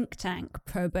think tank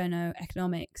Pro Bono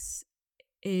Economics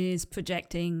is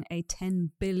projecting a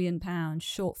 £10 billion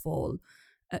shortfall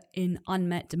in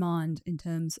unmet demand in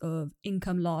terms of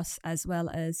income loss as well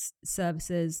as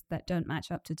services that don't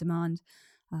match up to demand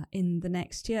in the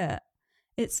next year.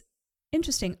 It's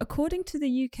interesting. According to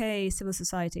the UK Civil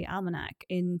Society Almanac,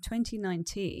 in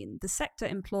 2019, the sector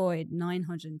employed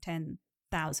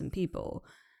 910,000 people.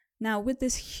 Now, with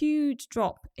this huge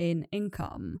drop in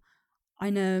income, I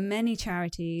know many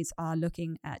charities are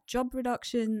looking at job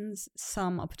reductions.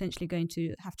 Some are potentially going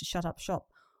to have to shut up shop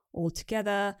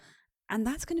altogether. And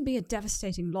that's going to be a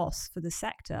devastating loss for the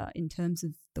sector in terms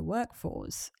of the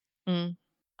workforce.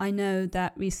 I know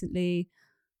that recently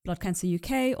Blood Cancer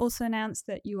UK also announced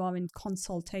that you are in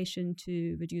consultation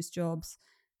to reduce jobs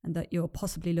and that you're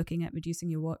possibly looking at reducing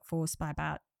your workforce by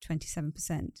about 27%.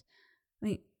 I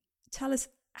mean, tell us,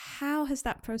 how has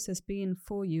that process been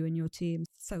for you and your team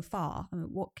so far? I mean,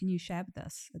 what can you share with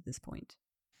us at this point?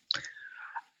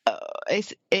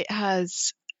 It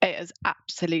has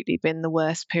absolutely been the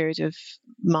worst period of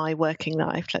my working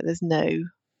life. Like, there's no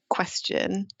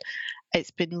question.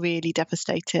 It's been really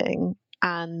devastating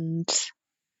and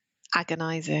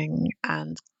agonizing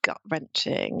and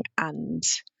gut-wrenching and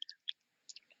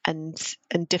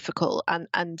difficult.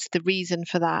 And the reason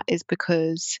for that is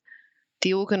because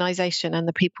the organisation and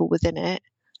the people within it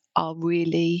are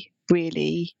really,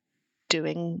 really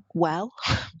doing well.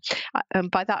 And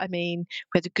by that I mean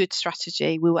we had a good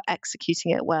strategy, we were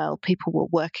executing it well, people were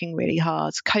working really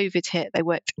hard. COVID hit, they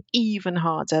worked even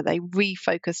harder, they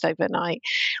refocused overnight,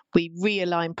 we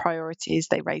realigned priorities,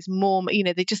 they raised more,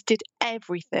 they just did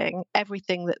everything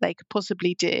that they could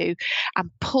possibly do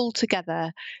and pull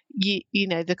together.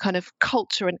 The kind of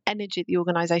culture and energy of the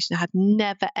organisation had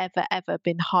never ever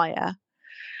been higher.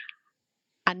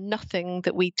 And nothing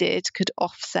that we did could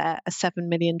offset a 7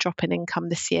 million drop in income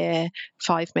this year.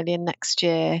 5 million next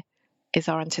year is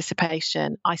our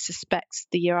anticipation. I suspect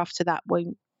the year after that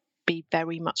won't be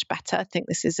very much better. I think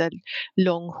this is a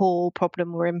long haul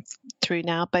problem we're through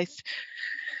now, both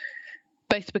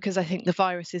because I think the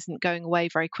virus isn't going away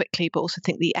very quickly, but also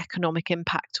think the economic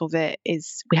impact of it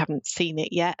is, we haven't seen it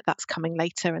yet. That's coming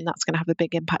later, and that's going to have a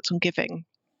big impact on giving.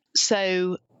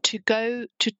 So to go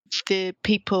to the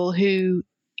people who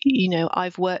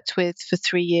I've worked with for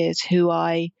 3 years, who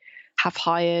I have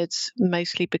hired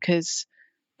mostly because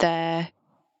they're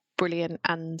brilliant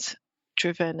and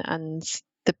driven and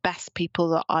the best people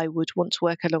that I would want to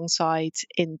work alongside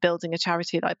in building a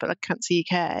charity like Blood Cancer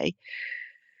UK,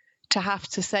 to have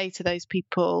to say to those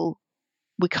people,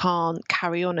 we can't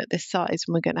carry on at this size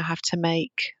and we're going to have to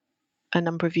make a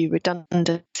number of you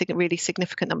redundant, really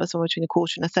significant numbers, somewhere between a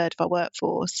quarter and a third of our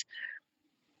workforce,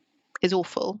 is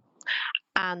awful.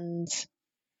 And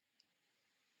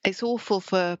it's awful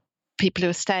for people who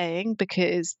are staying,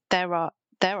 because they're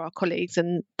our colleagues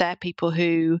and they're people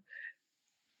who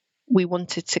we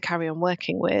wanted to carry on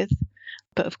working with.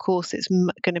 But of course, it's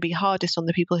going to be hardest on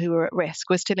the people who are at risk.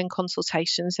 We're still in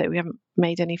consultation, so we haven't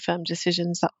made any firm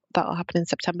decisions. That will happen in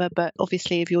September. But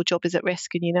obviously, if your job is at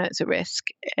risk and it's at risk,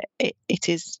 it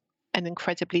is an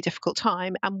incredibly difficult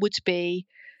time, and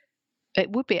it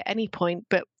would be at any point.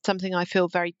 But something I feel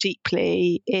very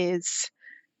deeply is,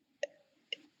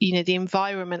 the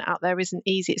environment out there isn't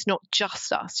easy. It's not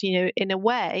just us. In a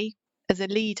way, as a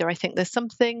leader, I think there's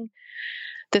something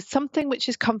which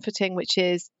is comforting, which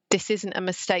is, this isn't a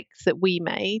mistake that we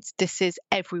made.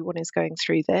 Everyone is going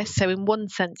through this. So in one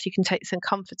sense, you can take some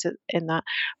comfort in that,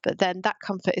 but then that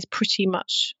comfort is pretty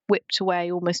much whipped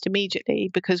away almost immediately,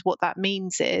 because what that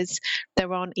means is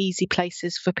there aren't easy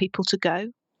places for people to go.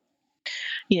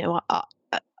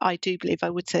 I do believe, I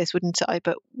would say this, wouldn't I,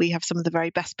 but we have some of the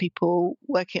very best people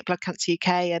working at Blood Cancer UK,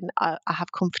 and I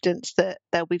have confidence that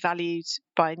they'll be valued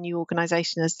by a new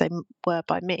organisation as they were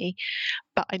by me.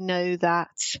 But I know that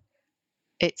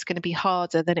it's going to be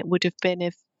harder than it would have been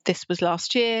if this was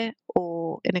last year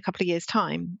or in a couple of years'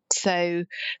 time. So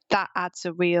that adds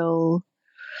a real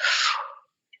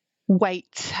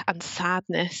weight and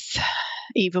sadness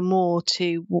even more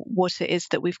to what it is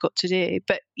that we've got to do.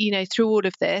 But through all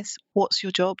of this, what's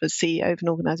your job as CEO of an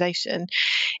organisation?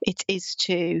 It is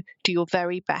to do your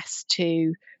very best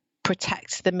to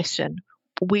protect the mission.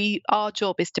 Our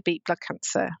job is to beat blood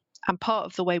cancer, and part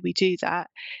of the way we do that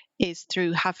is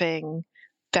through having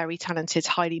very talented,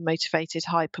 highly motivated,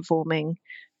 high performing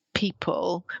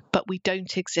people. But we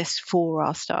don't exist for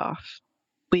our staff.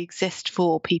 We exist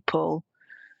for people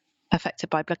affected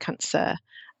by blood cancer.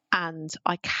 And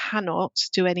I cannot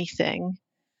do anything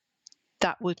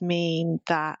that would mean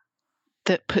that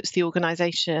puts the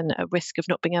organisation at risk of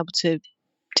not being able to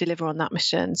deliver on that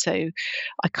mission. So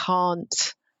I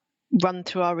can't run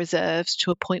through our reserves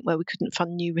to a point where we couldn't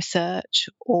fund new research,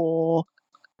 or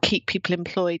keep people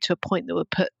employed to a point that would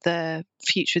put the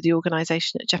future of the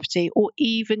organisation at jeopardy, or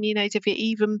even, Divya,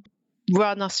 even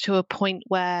run us to a point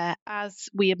where, as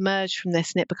we emerge from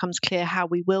this and it becomes clear how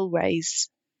we will raise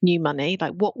new money,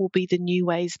 like what will be the new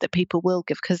ways that people will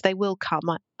give, because they will come.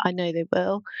 I know they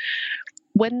will.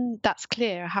 When that's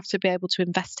clear, I have to be able to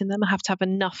invest in them. I have to have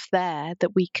enough there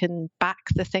that we can back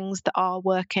the things that are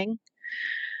working.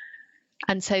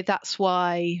 And so that's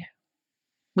why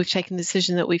we've taken the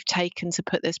decision that we've taken to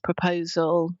put this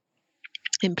proposal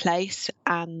in place.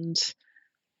 And,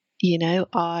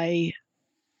 I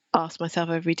ask myself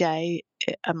every day,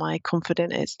 am I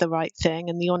confident it's the right thing?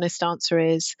 And the honest answer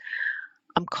is,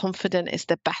 I'm confident it's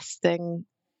the best thing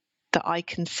that I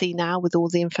can see now with all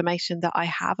the information that I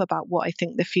have about what I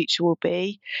think the future will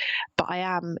be. But I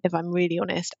am, if I'm really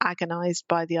honest, agonized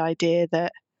by the idea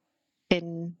that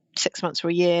in 6 months or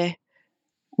a year,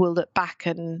 we'll look back,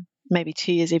 and maybe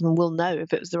 2 years even, we'll know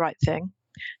if it was the right thing.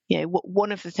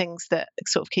 One of the things that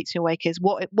sort of keeps me awake is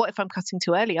what if I'm cutting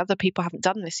too early? Other people haven't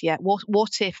done this yet.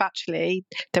 What if actually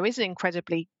there is an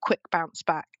incredibly quick bounce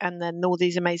back, and then all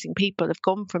these amazing people have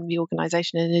gone from the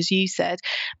organisation, and as you said,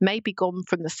 maybe gone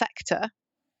from the sector,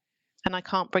 and I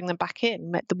can't bring them back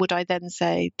in? Would I then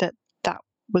say that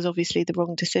was obviously the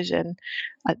wrong decision?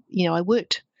 I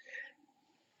would,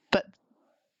 but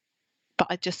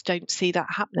I just don't see that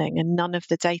happening, and none of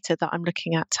the data that I'm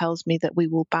looking at tells me that we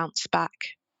will bounce back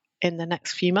in the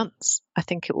next few months. I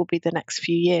think it will be the next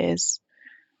few years.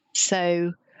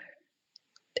 So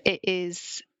it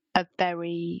is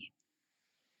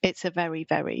it's a very,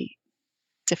 very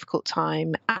difficult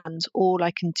time, and all I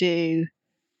can do,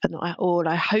 and all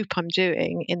I hope I'm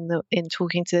doing in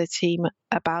talking to the team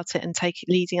about it and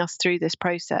leading us through this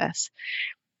process,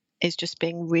 is just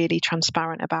being really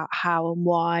transparent about how and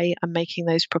why I'm making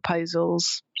those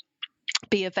proposals,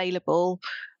 be available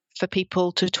for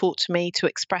people to talk to me, to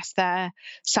express their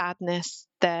sadness,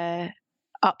 their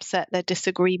upset, their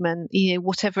disagreement,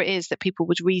 whatever it is that people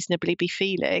would reasonably be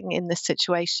feeling in this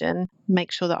situation.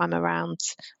 Make sure that I'm around,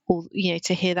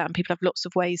 to hear that, and people have lots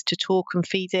of ways to talk and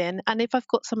feed in. And if I've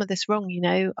got some of this wrong,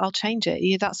 I'll change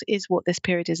it. That is what this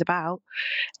period is about.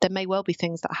 There may well be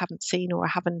things that I haven't seen or I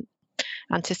haven't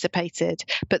anticipated,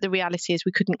 but the reality is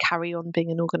we couldn't carry on being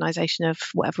an organisation of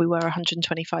whatever we were,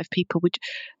 125 people.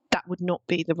 That would not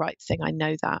be the right thing. I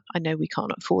know that. I know we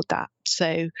can't afford that.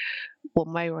 So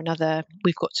one way or another,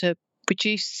 we've got to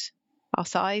reduce our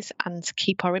size and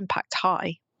keep our impact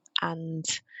high, and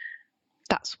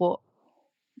that's what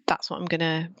I'm going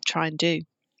to try and do.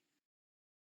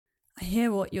 I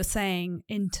hear what you're saying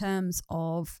in terms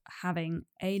of having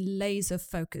a laser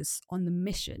focus on the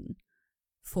mission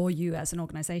for you as an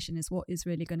organisation is what is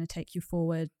really going to take you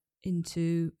forward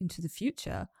into the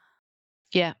future.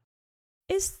 Yeah.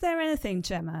 Is there anything,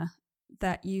 Gemma,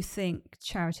 that you think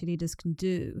charity leaders can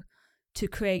do to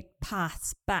create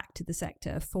paths back to the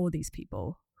sector for these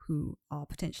people who are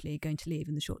potentially going to leave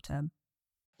in the short term?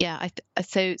 Yeah,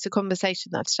 so it's a conversation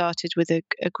that I've started with a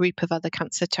group of other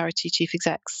cancer charity chief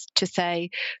execs to say,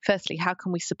 firstly, how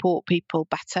can we support people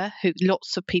better?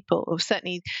 Lots of people, or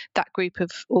certainly that group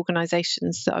of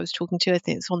organisations that I was talking to, I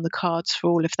think it's on the cards for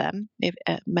all of them.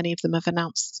 Many of them have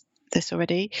announced this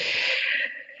already.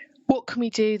 What can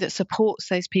we do that supports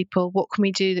those people? What can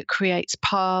we do that creates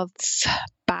paths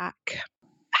back?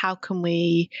 How can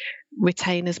we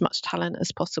retain as much talent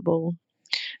as possible?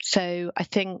 So I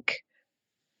think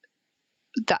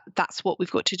that's what we've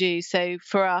got to do. So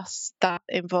for us, that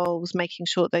involves making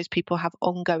sure those people have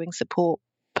ongoing support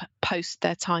post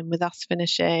their time with us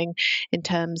finishing, in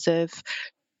terms of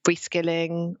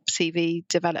reskilling, CV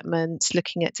development,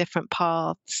 looking at different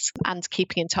paths, and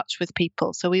keeping in touch with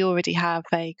people. So we already have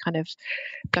a kind of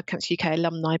Blood Cancer UK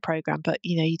alumni program, but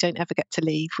you don't ever get to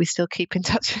leave. We still keep in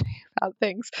touch about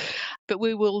things, but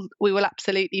we will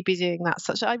absolutely be doing that.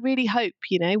 I really hope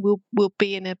we'll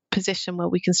be in a position where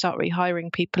we can start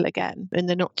rehiring people again in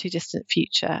the not too distant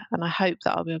future, and I hope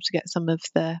that I'll be able to get some of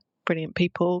the brilliant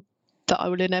people that I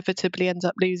will inevitably end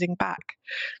up losing back.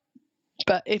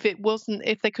 But if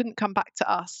they couldn't come back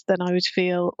to us, then I would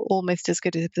feel almost as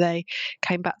good as if they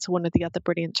came back to one of the other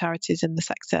brilliant charities in the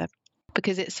sector,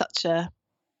 because it's such a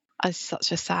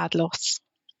sad loss.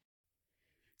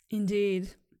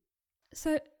 Indeed.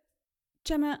 So,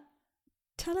 Gemma,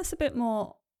 tell us a bit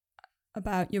more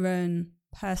about your own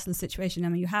personal situation. I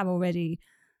mean, you have already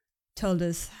told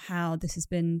us how this has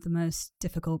been the most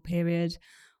difficult period.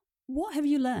 What have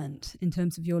you learned in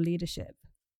terms of your leadership?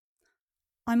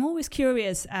 I'm always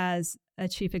curious as a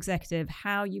chief executive,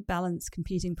 how you balance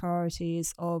competing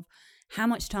priorities of how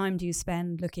much time do you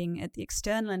spend looking at the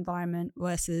external environment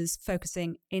versus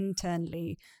focusing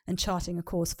internally and charting a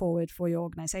course forward for your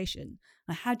organization.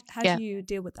 How Yeah. do you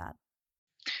deal with that?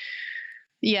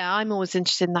 Yeah, I'm always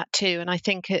interested in that too. And I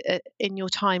think in your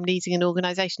time leading an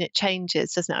organisation, it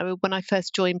changes, doesn't it? I mean, when I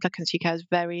first joined Black UK, I was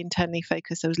very internally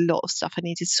focused. There was a lot of stuff I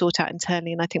needed to sort out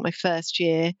internally. And I think my first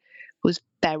year was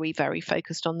very, very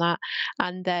focused on that.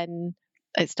 And then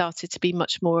it started to be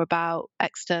much more about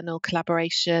external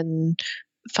collaboration,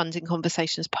 funding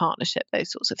conversations, partnership,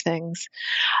 those sorts of things.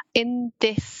 In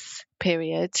this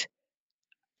period,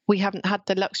 we haven't had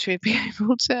the luxury of being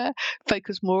able to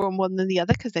focus more on one than the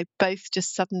other because they both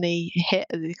just suddenly hit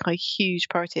the kind of huge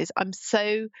priorities. I'm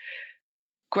so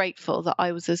grateful that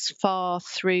I was as far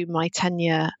through my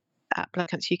tenure at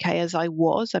Black UK as I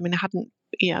was. I mean, I hadn't,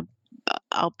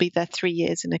 I'll be there 3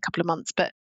 years in a couple of months,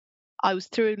 but I was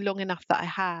through long enough that I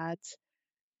had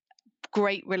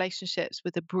great relationships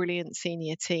with a brilliant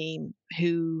senior team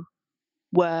who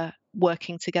were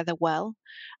working together well.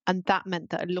 And that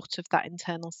meant that a lot of that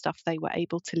internal stuff they were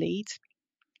able to lead.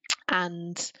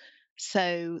 And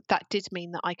so that did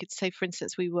mean that I could say, for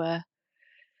instance, we were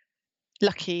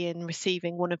lucky in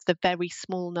receiving one of the very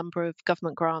small number of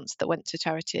government grants that went to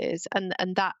charities. And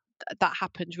that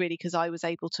happened really because I was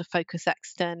able to focus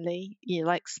externally,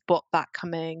 like spot that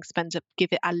coming, give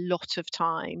it a lot of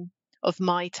time, of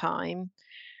my time,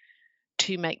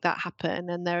 to make that happen.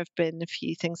 And there have been a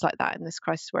few things like that in this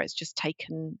crisis where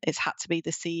it's had to be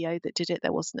the CEO that did it.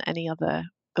 There wasn't any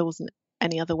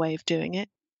other way of doing it.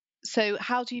 So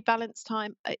how do you balance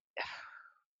time?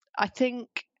 I think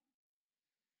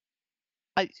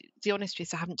the honest truth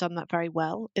is I haven't done that very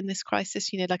well in this crisis.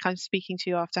 Like I'm speaking to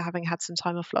you after having had some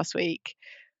time off last week.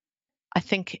 I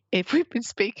think if we've been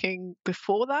speaking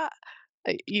before that,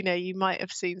 you might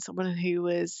have seen someone who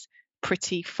was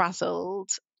pretty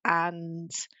frazzled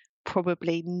and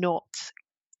probably not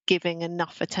giving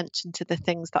enough attention to the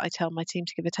things that I tell my team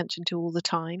to give attention to all the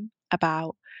time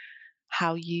about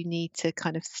how you need to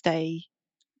kind of stay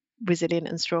resilient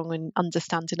and strong and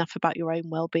understand enough about your own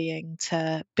well-being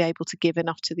to be able to give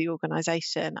enough to the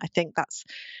organization. I think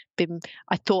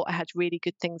I thought I had really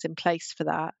good things in place for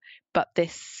that, but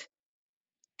this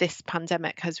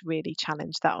pandemic has really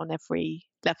challenged that on every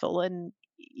level. And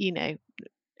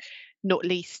not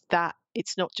least that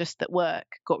it's not just that work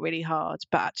got really hard,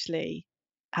 but actually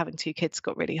having 2 kids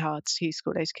got really hard, 2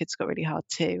 school-age kids got really hard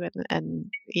too.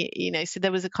 And so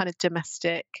there was a kind of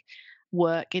domestic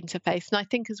work interface. And I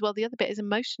think as well, the other bit is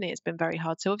emotionally, it's been very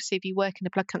hard. So obviously if you work in a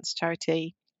blood cancer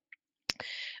charity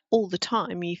all the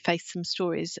time, you face some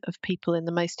stories of people in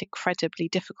the most incredibly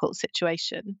difficult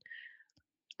situation.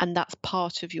 And that's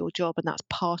part of your job and that's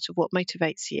part of what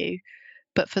motivates you.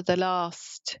 But for the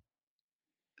last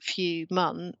few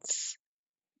months,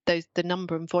 the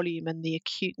number and volume and the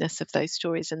acuteness of those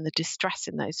stories and the distress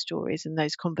in those stories and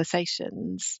those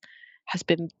conversations has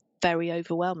been very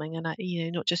overwhelming. And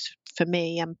not just for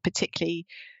me, and particularly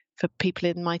for people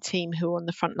in my team who are on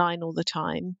the front line all the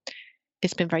time,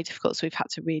 it's been very difficult. So we've had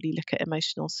to really look at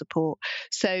emotional support.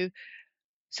 So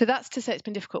that's to say it's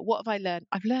been difficult. What have I learned?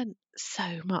 I've learned so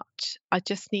much. I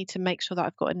just need to make sure that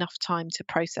I've got enough time to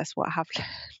process what I have learned.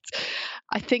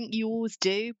 I think you always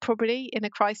do, probably, in a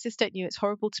crisis, don't you? It's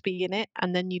horrible to be in it.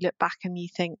 And then you look back and you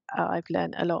think, oh, I've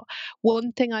learned a lot.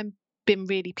 One thing I've been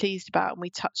really pleased about, and we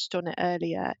touched on it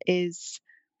earlier, is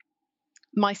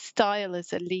my style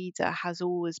as a leader has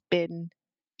always been,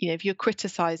 if you're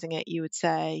criticizing it, you would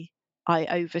say, I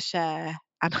overshare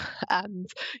and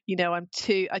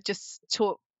I just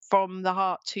talk from the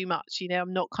heart too much.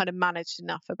 I'm not kind of managed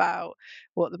enough about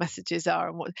what the messages are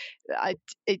and what I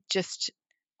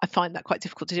find that quite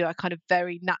difficult to do. I kind of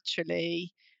very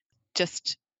naturally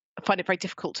just find it very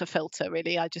difficult to filter,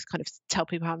 really. I just kind of tell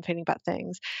people how I'm feeling about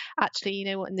things. Actually, you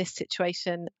know what, in this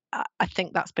situation, I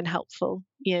think that's been helpful.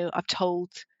 I've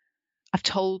told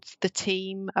the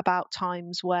team about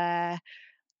times where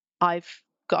I've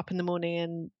got up in the morning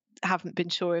and haven't been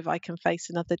sure if I can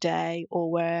face another day, or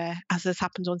where, as has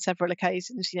happened on several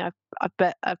occasions,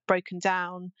 I've broken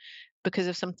down because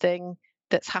of something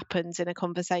that's happened in a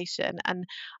conversation. And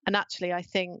actually, I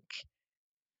think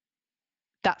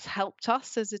that's helped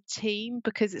us as a team,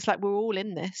 because it's like we're all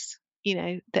in this.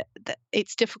 That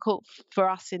it's difficult for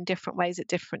us in different ways at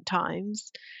different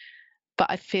times, but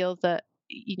I feel that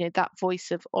that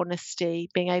voice of honesty,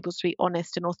 being able to be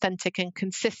honest and authentic and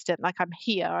consistent, like I'm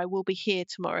here, I will be here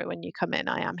tomorrow when you come in,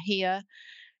 I am here,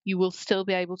 you will still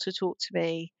be able to talk to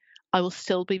me, I will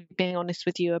still be being honest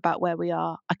with you about where we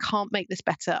are. I can't make this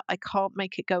better, I can't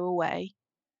make it go away,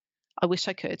 I wish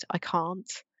I could, I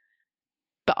can't,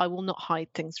 but I will not hide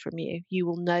things from you. You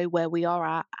will know where we are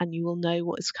at, and you will know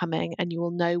what is coming, and you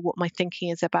will know what my thinking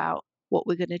is about what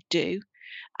we're going to do.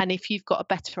 And if you've got a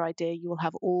better idea, you will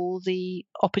have all the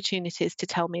opportunities to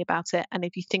tell me about it. And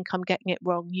if you think I'm getting it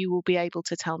wrong, you will be able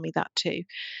to tell me that too.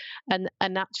 And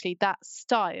actually that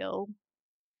style,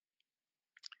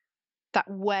 that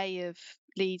way of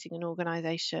leading an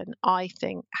organization, I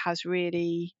think has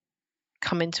really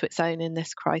come into its own in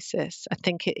this crisis. I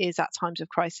think it is at times of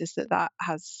crisis that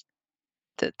has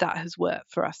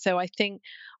worked for us. So I think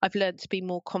I've learned to be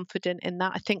more confident in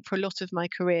that. I think for a lot of my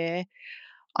career,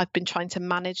 I've been trying to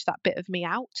manage that bit of me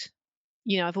out.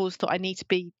 I've always thought I need to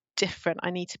be different. I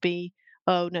need to be,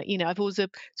 oh no, I've always sort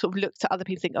of looked at other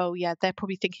people and think, oh yeah, they're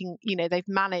probably thinking, they've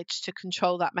managed to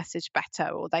control that message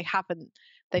better, or they haven't.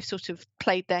 They've sort of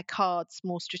played their cards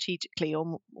more strategically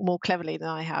or more cleverly than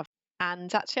I have.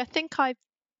 And actually, I think I've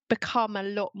become a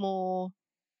lot more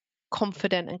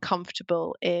confident and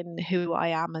comfortable in who I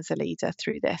am as a leader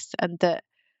through this, and that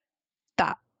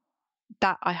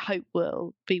I hope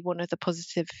will be one of the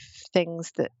positive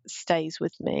things that stays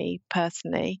with me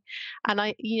personally. And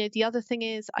the other thing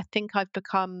is, I think I've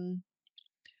become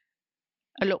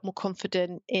a lot more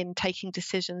confident in taking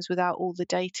decisions without all the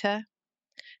data.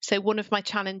 So one of my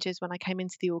challenges when I came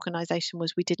into the organization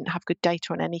was we didn't have good data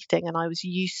on anything, and I was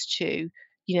used to,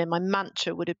 my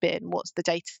mantra would have been, what's the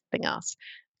data telling us?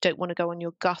 Don't want to go on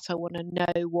your gut. I want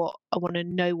to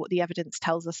know what the evidence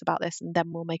tells us about this, and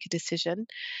then we'll make a decision.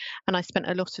 And I spent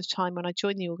a lot of time when I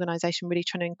joined the organization really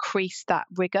trying to increase that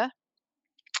rigor.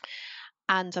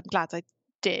 And I'm glad I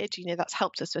did. That's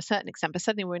helped us to a certain extent. But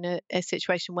suddenly we're in a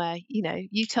situation where,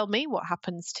 you tell me what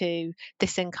happens to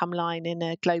this income line in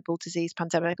a global disease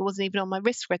pandemic. It wasn't even on my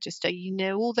risk register.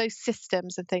 All those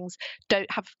systems and things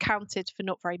don't have counted for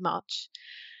not very much.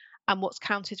 And what's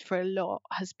counted for a lot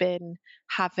has been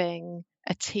having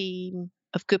a team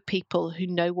of good people who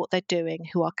know what they're doing,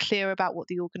 who are clear about what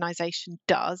the organization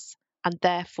does, and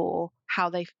therefore how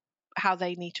they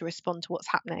need to respond to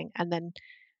what's happening, and then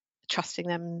trusting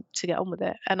them to get on with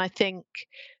it. And I think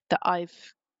that I've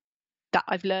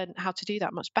learned how to do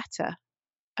that much better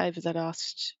over the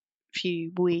last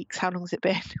few weeks. How long has it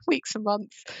been? Weeks and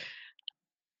months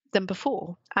than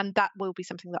before. And that will be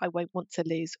something that I won't want to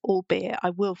lose, albeit I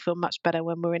will feel much better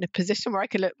when we're in a position where I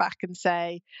can look back and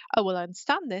say, oh, well, I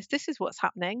understand this. This is what's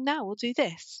happening. Now we'll do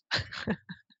this.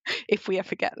 If we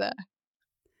ever get there.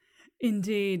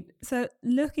 Indeed. So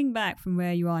looking back from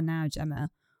where you are now, Gemma,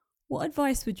 what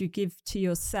advice would you give to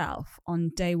yourself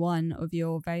on day one of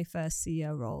your very first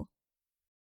CEO role?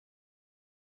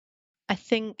 I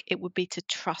think it would be to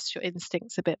trust your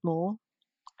instincts a bit more.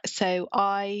 So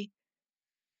I,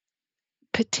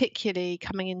 particularly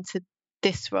coming into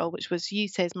this role, which was, you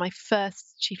say, is my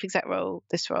first chief exec role,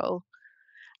 this role,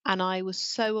 and I was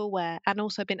so aware, and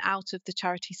also been out of the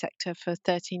charity sector for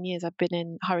 13 years. I've been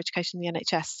in higher education in the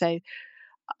NHS.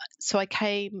 So I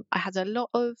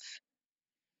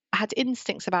had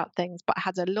instincts about things, but I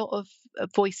had a lot of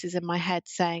voices in my head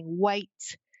saying, wait,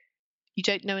 you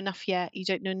don't know enough yet. You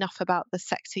don't know enough about the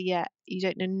sector yet. You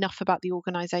don't know enough about the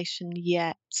organisation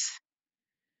yet.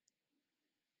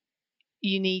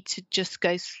 You need to just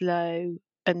go slow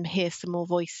and hear some more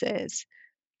voices.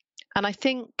 And I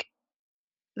think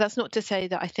that's not to say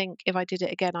that I think if I did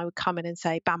it again, I would come in and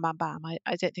say, bam, bam, bam.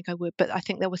 I don't think I would. But I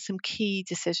think there were some key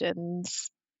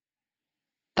decisions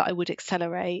that I would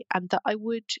accelerate, and that I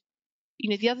would,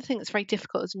 the other thing that's very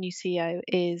difficult as a new CEO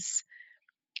is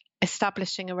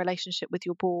establishing a relationship with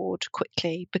your board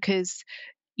quickly, because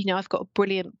I've got a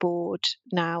brilliant board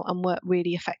now and work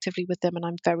really effectively with them, and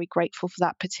I'm very grateful for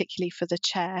that, particularly for the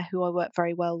chair, who I work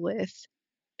very well with.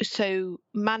 So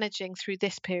managing through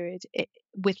this period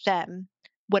with them,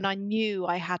 when I knew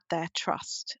I had their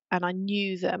trust and I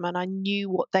knew them and I knew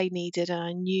what they needed and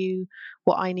I knew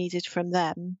what I needed from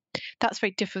them, that's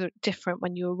very different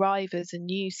when you arrive as a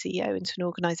new CEO into an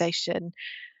organisation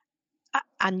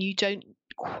and you don't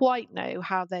quite know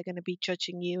how they're going to be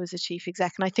judging you as a chief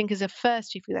exec. And I think as a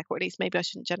first chief exec, or at least maybe I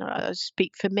shouldn't generalize, I'll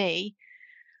speak for me,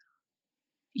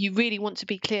 you really want to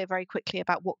be clear very quickly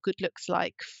about what good looks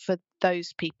like for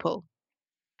those people.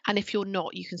 And if you're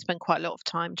not, you can spend quite a lot of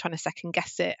time trying to second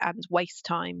guess it and waste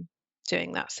time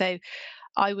doing that. So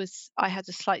I had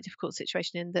a slightly difficult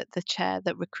situation in that the chair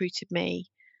that recruited me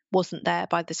wasn't there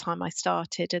by the time I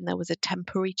started, and there was a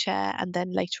temporary chair, and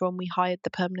then later on we hired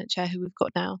the permanent chair who we've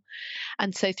got now.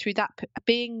 And so through that,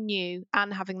 being new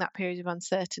and having that period of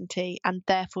uncertainty, and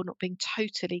therefore not being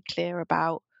totally clear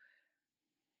about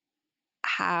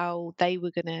how they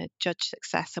were going to judge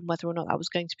success and whether or not that was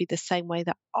going to be the same way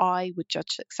that I would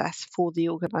judge success for the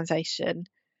organisation,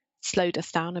 slowed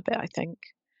us down a bit, I think.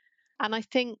 And I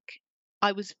think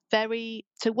I was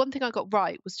so one thing I got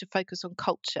right was to focus on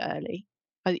culture early.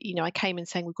 I came in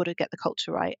saying we've got to get the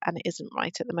culture right, and it isn't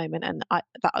right at the moment. And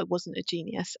that I wasn't a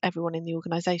genius. Everyone in the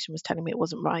organisation was telling me it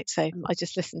wasn't right, so I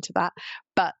just listened to that.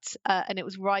 But and it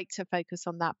was right to focus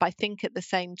on that. But I think at the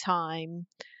same time,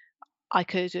 I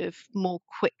could have more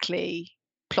quickly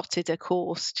plotted a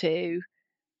course to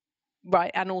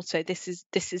right, and also this is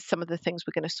some of the things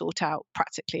we're going to sort out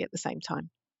practically at the same time.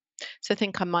 So I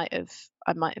think I might have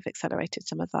accelerated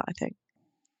some of that. I think,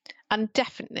 and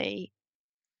definitely.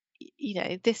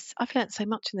 I've learned so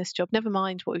much in this job, never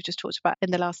mind what we've just talked about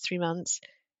in the last 3 months.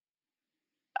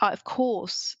 Of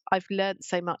course, I've learned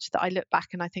so much that I look back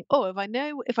and I think,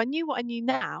 if I knew what I knew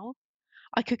now,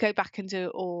 I could go back and do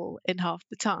it all in half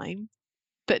the time.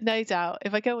 But no doubt,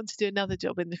 if I go on to do another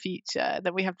job in the future,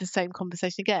 then we have the same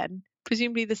conversation again,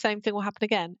 presumably the same thing will happen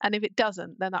again. And if it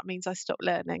doesn't, then that means I stop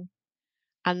learning.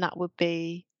 And that would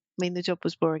be, the job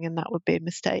was boring and that would be a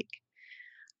mistake.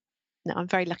 No, I'm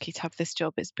very lucky to have this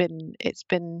job. It's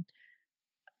been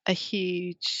a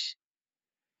huge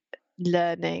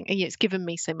learning, and it's given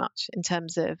me so much in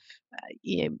terms of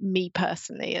me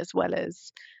personally as well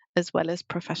as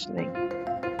professionally.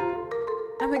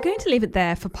 And we're going to leave it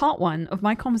there for part 1 of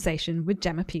my conversation with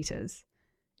Gemma Peters.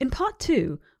 In part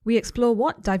 2, we explore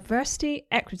what diversity,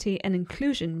 equity and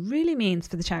inclusion really means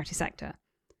for the charity sector.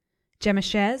 Gemma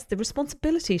shares the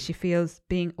responsibility she feels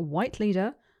being a white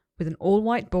leader with an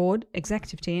all-white board,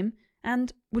 executive team,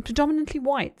 and with predominantly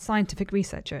white scientific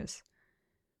researchers.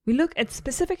 We look at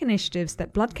specific initiatives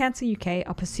that Blood Cancer UK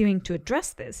are pursuing to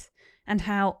address this, and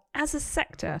how, as a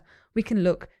sector, we can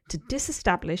look to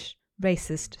disestablish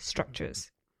racist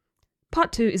structures.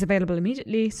 Part 2 is available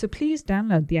immediately, so please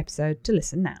download the episode to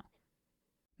listen now.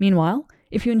 Meanwhile,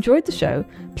 if you enjoyed the show,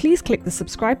 please click the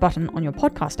subscribe button on your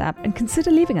podcast app and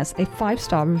consider leaving us a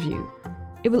 5-star review.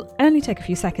 It will only take a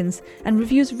few seconds, and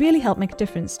reviews really help make a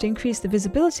difference to increase the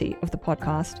visibility of the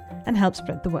podcast and help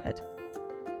spread the word.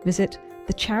 Visit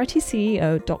the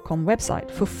charityceo.com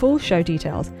website for full show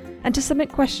details and to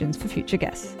submit questions for future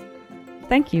guests.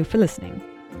 Thank you for listening.